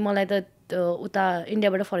एकदमै मलाई त उता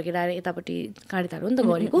इन्डियाबाट फर्केर आएर यतापट्टि काँडेतार हो नि त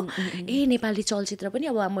गरेको नेपाली चलचित्र पनि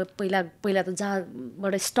अब म पहिला त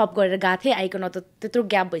जहाँबाट स्टप गरेर गएको थिएँ आइकन त त्यत्रो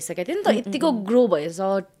ग्याप भइसकेको थियो नि त यत्तिको ग्रो भएछ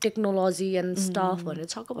टेक्नोलोजी एन्ड स्टफ भनेर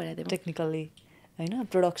छक्क भइरहेको थियो टेक्निकल्ली होइन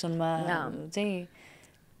प्रोडक्सनमा चाहिँ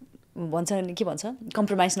भन्छ नि के भन्छ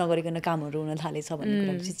कम्प्रोमाइज नगरिकन कामहरू हुन थालेछ भन्ने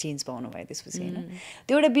कुरा चाहिँ चेन्ज पाउनु भयो त्यसपछि होइन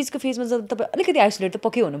त्यो एउटा बिचको फेजमा जब तपाईँ अलिकति आइसोलेट त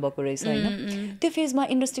पक्कै हुनुभएको रहेछ होइन त्यो फेजमा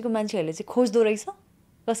इन्डस्ट्रीको मान्छेहरूले चाहिँ खोज्दो रहेछ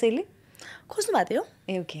कसैले खोज्नु भएको थियो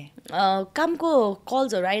ए ओके कामको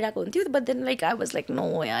कल्सहरू आइरहेको हुन्थ्यो but then like I was like no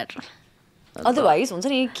यार अदरवाइज हुन्छ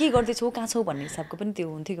नि के गर्दैछौ कहाँ छौ भन्ने हिसाबको पनि त्यो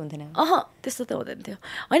हुन्थ्यो कि हुन्थेन त्यस्तो त हुँदैन थियो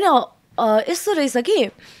होइन यस्तो रहेछ कि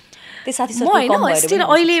त्यो साथी म होइन स्टिल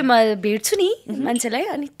अहिले भेट्छु नि मान्छेलाई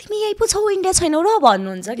अनि तिमी यहीँ पो छौ इन्डिया छैनौ र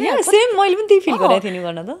भन्नुहुन्छ क्या सेम मैले पनि त्यही फिल गरेको थिएँ नि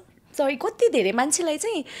गर्न त सरी कति धेरै मान्छेलाई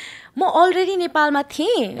चाहिँ म अलरेडी नेपालमा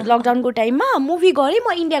थिएँ लकडाउनको टाइममा मुभी गरेँ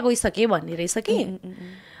म इन्डिया गइसकेँ भन्ने रहेछ कि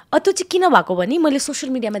त्यो चाहिँ किन भएको भने मैले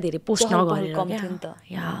सोसियल मिडियामा धेरै पोस्ट नगरेर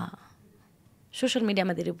सोसियल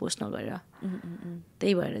मिडियामा धेरै पोस्ट नगरेर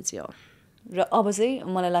त्यही भएर चाहिँ र अब चाहिँ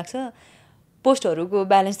मलाई लाग्छ पोस्टहरूको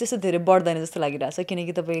ब्यालेन्स त्यस्तो धेरै बढ्दैन जस्तो लागिरहेछ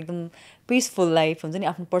किनकि तपाईँ एकदम पिसफुल लाइफ हुन्छ नि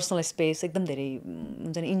आफ्नो पर्सनल स्पेस एकदम धेरै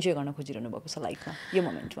हुन्छ नि इन्जोय गर्न खोजिरहनु भएको छ लाइफमा यो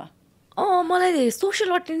मोमेन्टमा मलाई सोसियल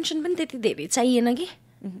अटेन्सन पनि त्यति धेरै चाहिएन कि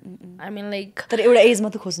आई मिन लाइक तर एउटा एजमा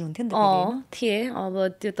त खोज्नुहुन्थ्यो नि त थिएँ अब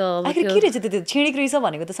त्यो त आखिर के रहेछ त्यो छेडिक रहेछ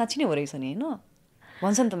भनेको त साँच्चै नै हो रहेछ नि होइन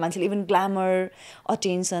भन्छ नि त मान्छेले इभन ग्ल्यामर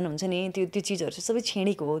अटेन्सन हुन्छ नि त्यो चिजहरू चाहिँ सबै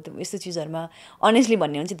छेडिको हो त्यो यस्तो चिजहरूमा अनेस्टली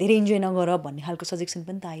भन्ने हो भने चाहिँ धेरै इन्जोय नगर भन्ने खालको सजेसन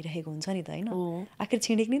पनि त आइरहेको हुन्छ नि त होइन आखिर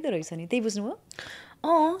छेडिक नै त रहेछ नि त्यही बुझ्नुभयो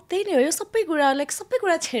त्यही नै हो यो सबै कुरा लाइक सबै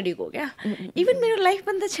कुरा छेडिको क्या इभन मेरो लाइफ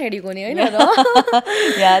पनि त छेडिको नि होइन र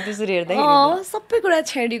त्यसरी हेर्दा सबै कुरा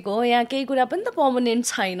छेडिको यहाँ केही कुरा पनि त पर्मानेन्ट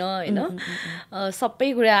छैन होइन सबै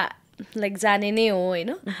कुरा लाइक जाने नै हो होइन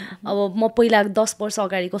अब म पहिला 10 वर्ष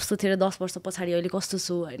अगाडि कस्तो थिएँ र 10 वर्ष पछाडि अहिले कस्तो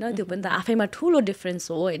छु होइन त्यो पनि त आफैमा ठुलो डिफ्रेन्स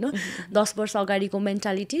हो होइन 10 वर्ष अगाडिको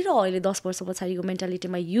मेन्टालिटी र अहिले 10 वर्ष पछाडिको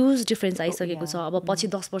मेन्टालिटीमा ह्युज डिफ्रेन्स आइसकेको छ अब पछि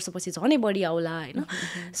 10 वर्षपछि झनै बढी आउला होइन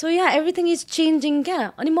सो यहाँ एभ्रिथिङ इज चेन्जिङ क्या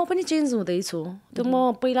अनि म पनि चेन्ज हुँदैछु त्यो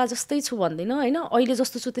म पहिला जस्तै छु भन्दिनँ होइन अहिले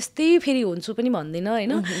जस्तो छु त्यस्तै फेरि हुन्छु पनि भन्दिनँ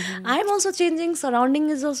होइन I am also changing surrounding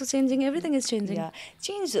is also changing everything is changing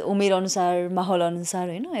change उमेर अनुसार माहौल अनुसार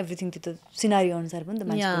होइन एभ्रिथिङ त्यो त सिनारी अनुसार पनि त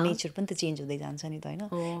मान्छेको नेचर पनि त चेन्ज हुँदै जान्छ नि त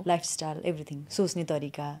होइन लाइफस्टाइल एभ्रिथिङ सोच्ने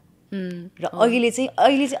तरिका र अहिले चाहिँ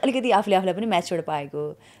अलिकति आफूलाई पनि म्याच्योर्ड पाएको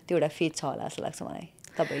त्यो एउटा फेज छ होला जस्तो लाग्छ मलाई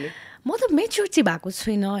तपाईँले म त म्याच्योर चाहिँ भएको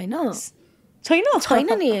छुइनँ होइन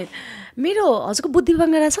छैन नि मेरो हजुरको बुद्धि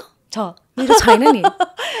बङ्गरा छ मेरो छैन नि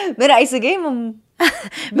मेरो आइसक्यो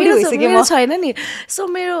मेरो छैन नि सो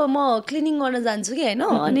म क्लिनिङ गर्न जान्छु कि होइन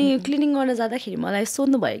अनि क्लिनिङ गर्न जाँदाखेरि मलाई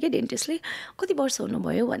सोध्नुभयो कि डेन्टिस्टले कति वर्ष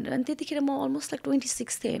हुनुभयो भनेर अनि त्यतिखेर म अलमोस्ट लाइक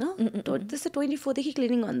 26 थिएँ होइन त्यस्तै 24 देखि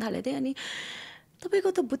क्लिनिङ गर्न थालेको थिएँ अनि तपाईँको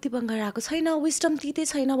त बुद्धि बङ्गार आएको छैन विस्डम तितै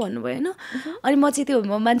छैन भन्नुभयो होइन अनि म चाहिँ त्यो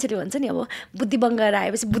मान्छेले भन्छ नि अब बुद्धि बङ्गार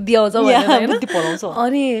आएपछि बुद्धि आउँछ भनेर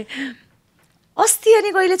अनि अस्ति अनि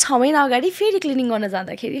कहिले 6 महिना अगाडि फेरि क्लिनिङ गर्न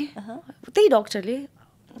जाँदाखेरि त्यही डक्टरले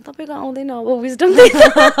तपाईँको आउँदैन अब विजडम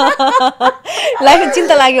लाइफमा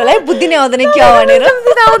चिन्ता लाग्यो होला है बुद्धि नै आउँदैन क्या भनेर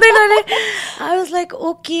आउँदैन अरे आई वाज लाइक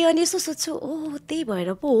ओके अनि यसो सोध्छु त्यही भएर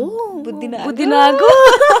पो हो बुद्धि नआएको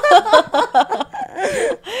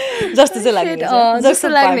जस्तो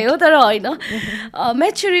लाग्ने हो तर होइन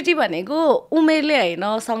म्याच्युरिटी भनेको उमेरले होइन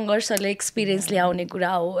सङ्घर्षले एक्सपिरियन्सले आउने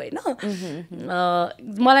कुरा हो होइन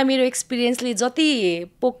मलाई मेरो एक्सपिरियन्सले जति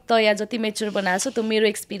पोख्त या जति मेच्योर बनाएको छ त्यो मेरो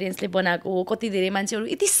एक्सपिरियन्सले बनाएको हो कति धेरै मान्छेहरू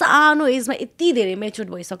यति सानो एजमा यति धेरै मेच्योर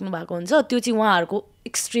भइसक्नु भएको हुन्छ त्यो चाहिँ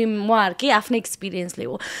उहाँहरूकै आफ्नै एक्सपिरियन्सले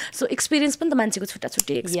हो सो एक्सपिरियन्स पनि त मान्छेको छुट्टा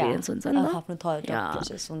छुट्टै एक्सपिरियन्स हुन्छ नि त आफ्नो थट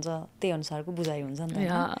प्रोसेस हुन्छ त्यही अनुसारको बुझाइ हुन्छ नि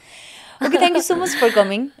त okay thank you so much for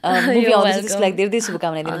coming movie आउँदैछ त्यसको लागि धेरै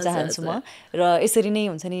शुभकामना दिन चाहन्छु म र यसरी नै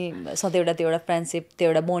हुन्छ नि सधैँ त्यो एउटा फ्रेन्डसिप त्यो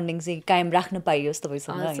एउटा बन्डिङ चाहिँ कायम राख्न पाइयोस्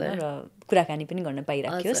तपाईँसँग होइन र कुराकानी पनि गर्न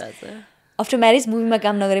पाइराखियोस् आफ्टर म्यारेज मुभीमा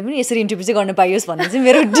काम नगरे पनि यसरी इन्टरभ्यू चाहिँ गर्न पाइयोस् भन्ने चाहिँ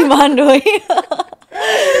मेरो डिमान्ड हो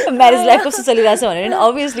म्यारेज लाइफ कस्तो चलिरहेछ भनेर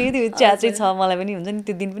अभियसली त्यो इच्छा चाहिँ छ मलाई पनि हुन्छ नि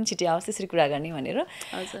त्यो दिन पनि छिट्टै आओस् त्यसरी कुरा गर्ने भनेर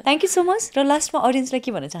थ्याङ्क यू सो मच र लास्टमा अडियन्सलाई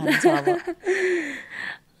के भन्न चाहनुहुन्छ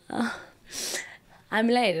अब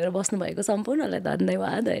हामीलाई हेरेर बस्नुभएको सम्पूर्णलाई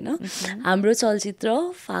धन्यवाद होइन हाम्रो चलचित्र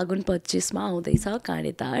फागुन 25मा आउँदैछ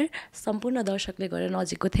काँडे तार सम्पूर्ण दर्शकले गएर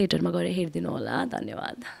नजिकको थिएटरमा गएर हेरिदिनु होला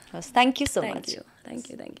धन्यवाद thank you so much thank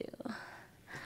you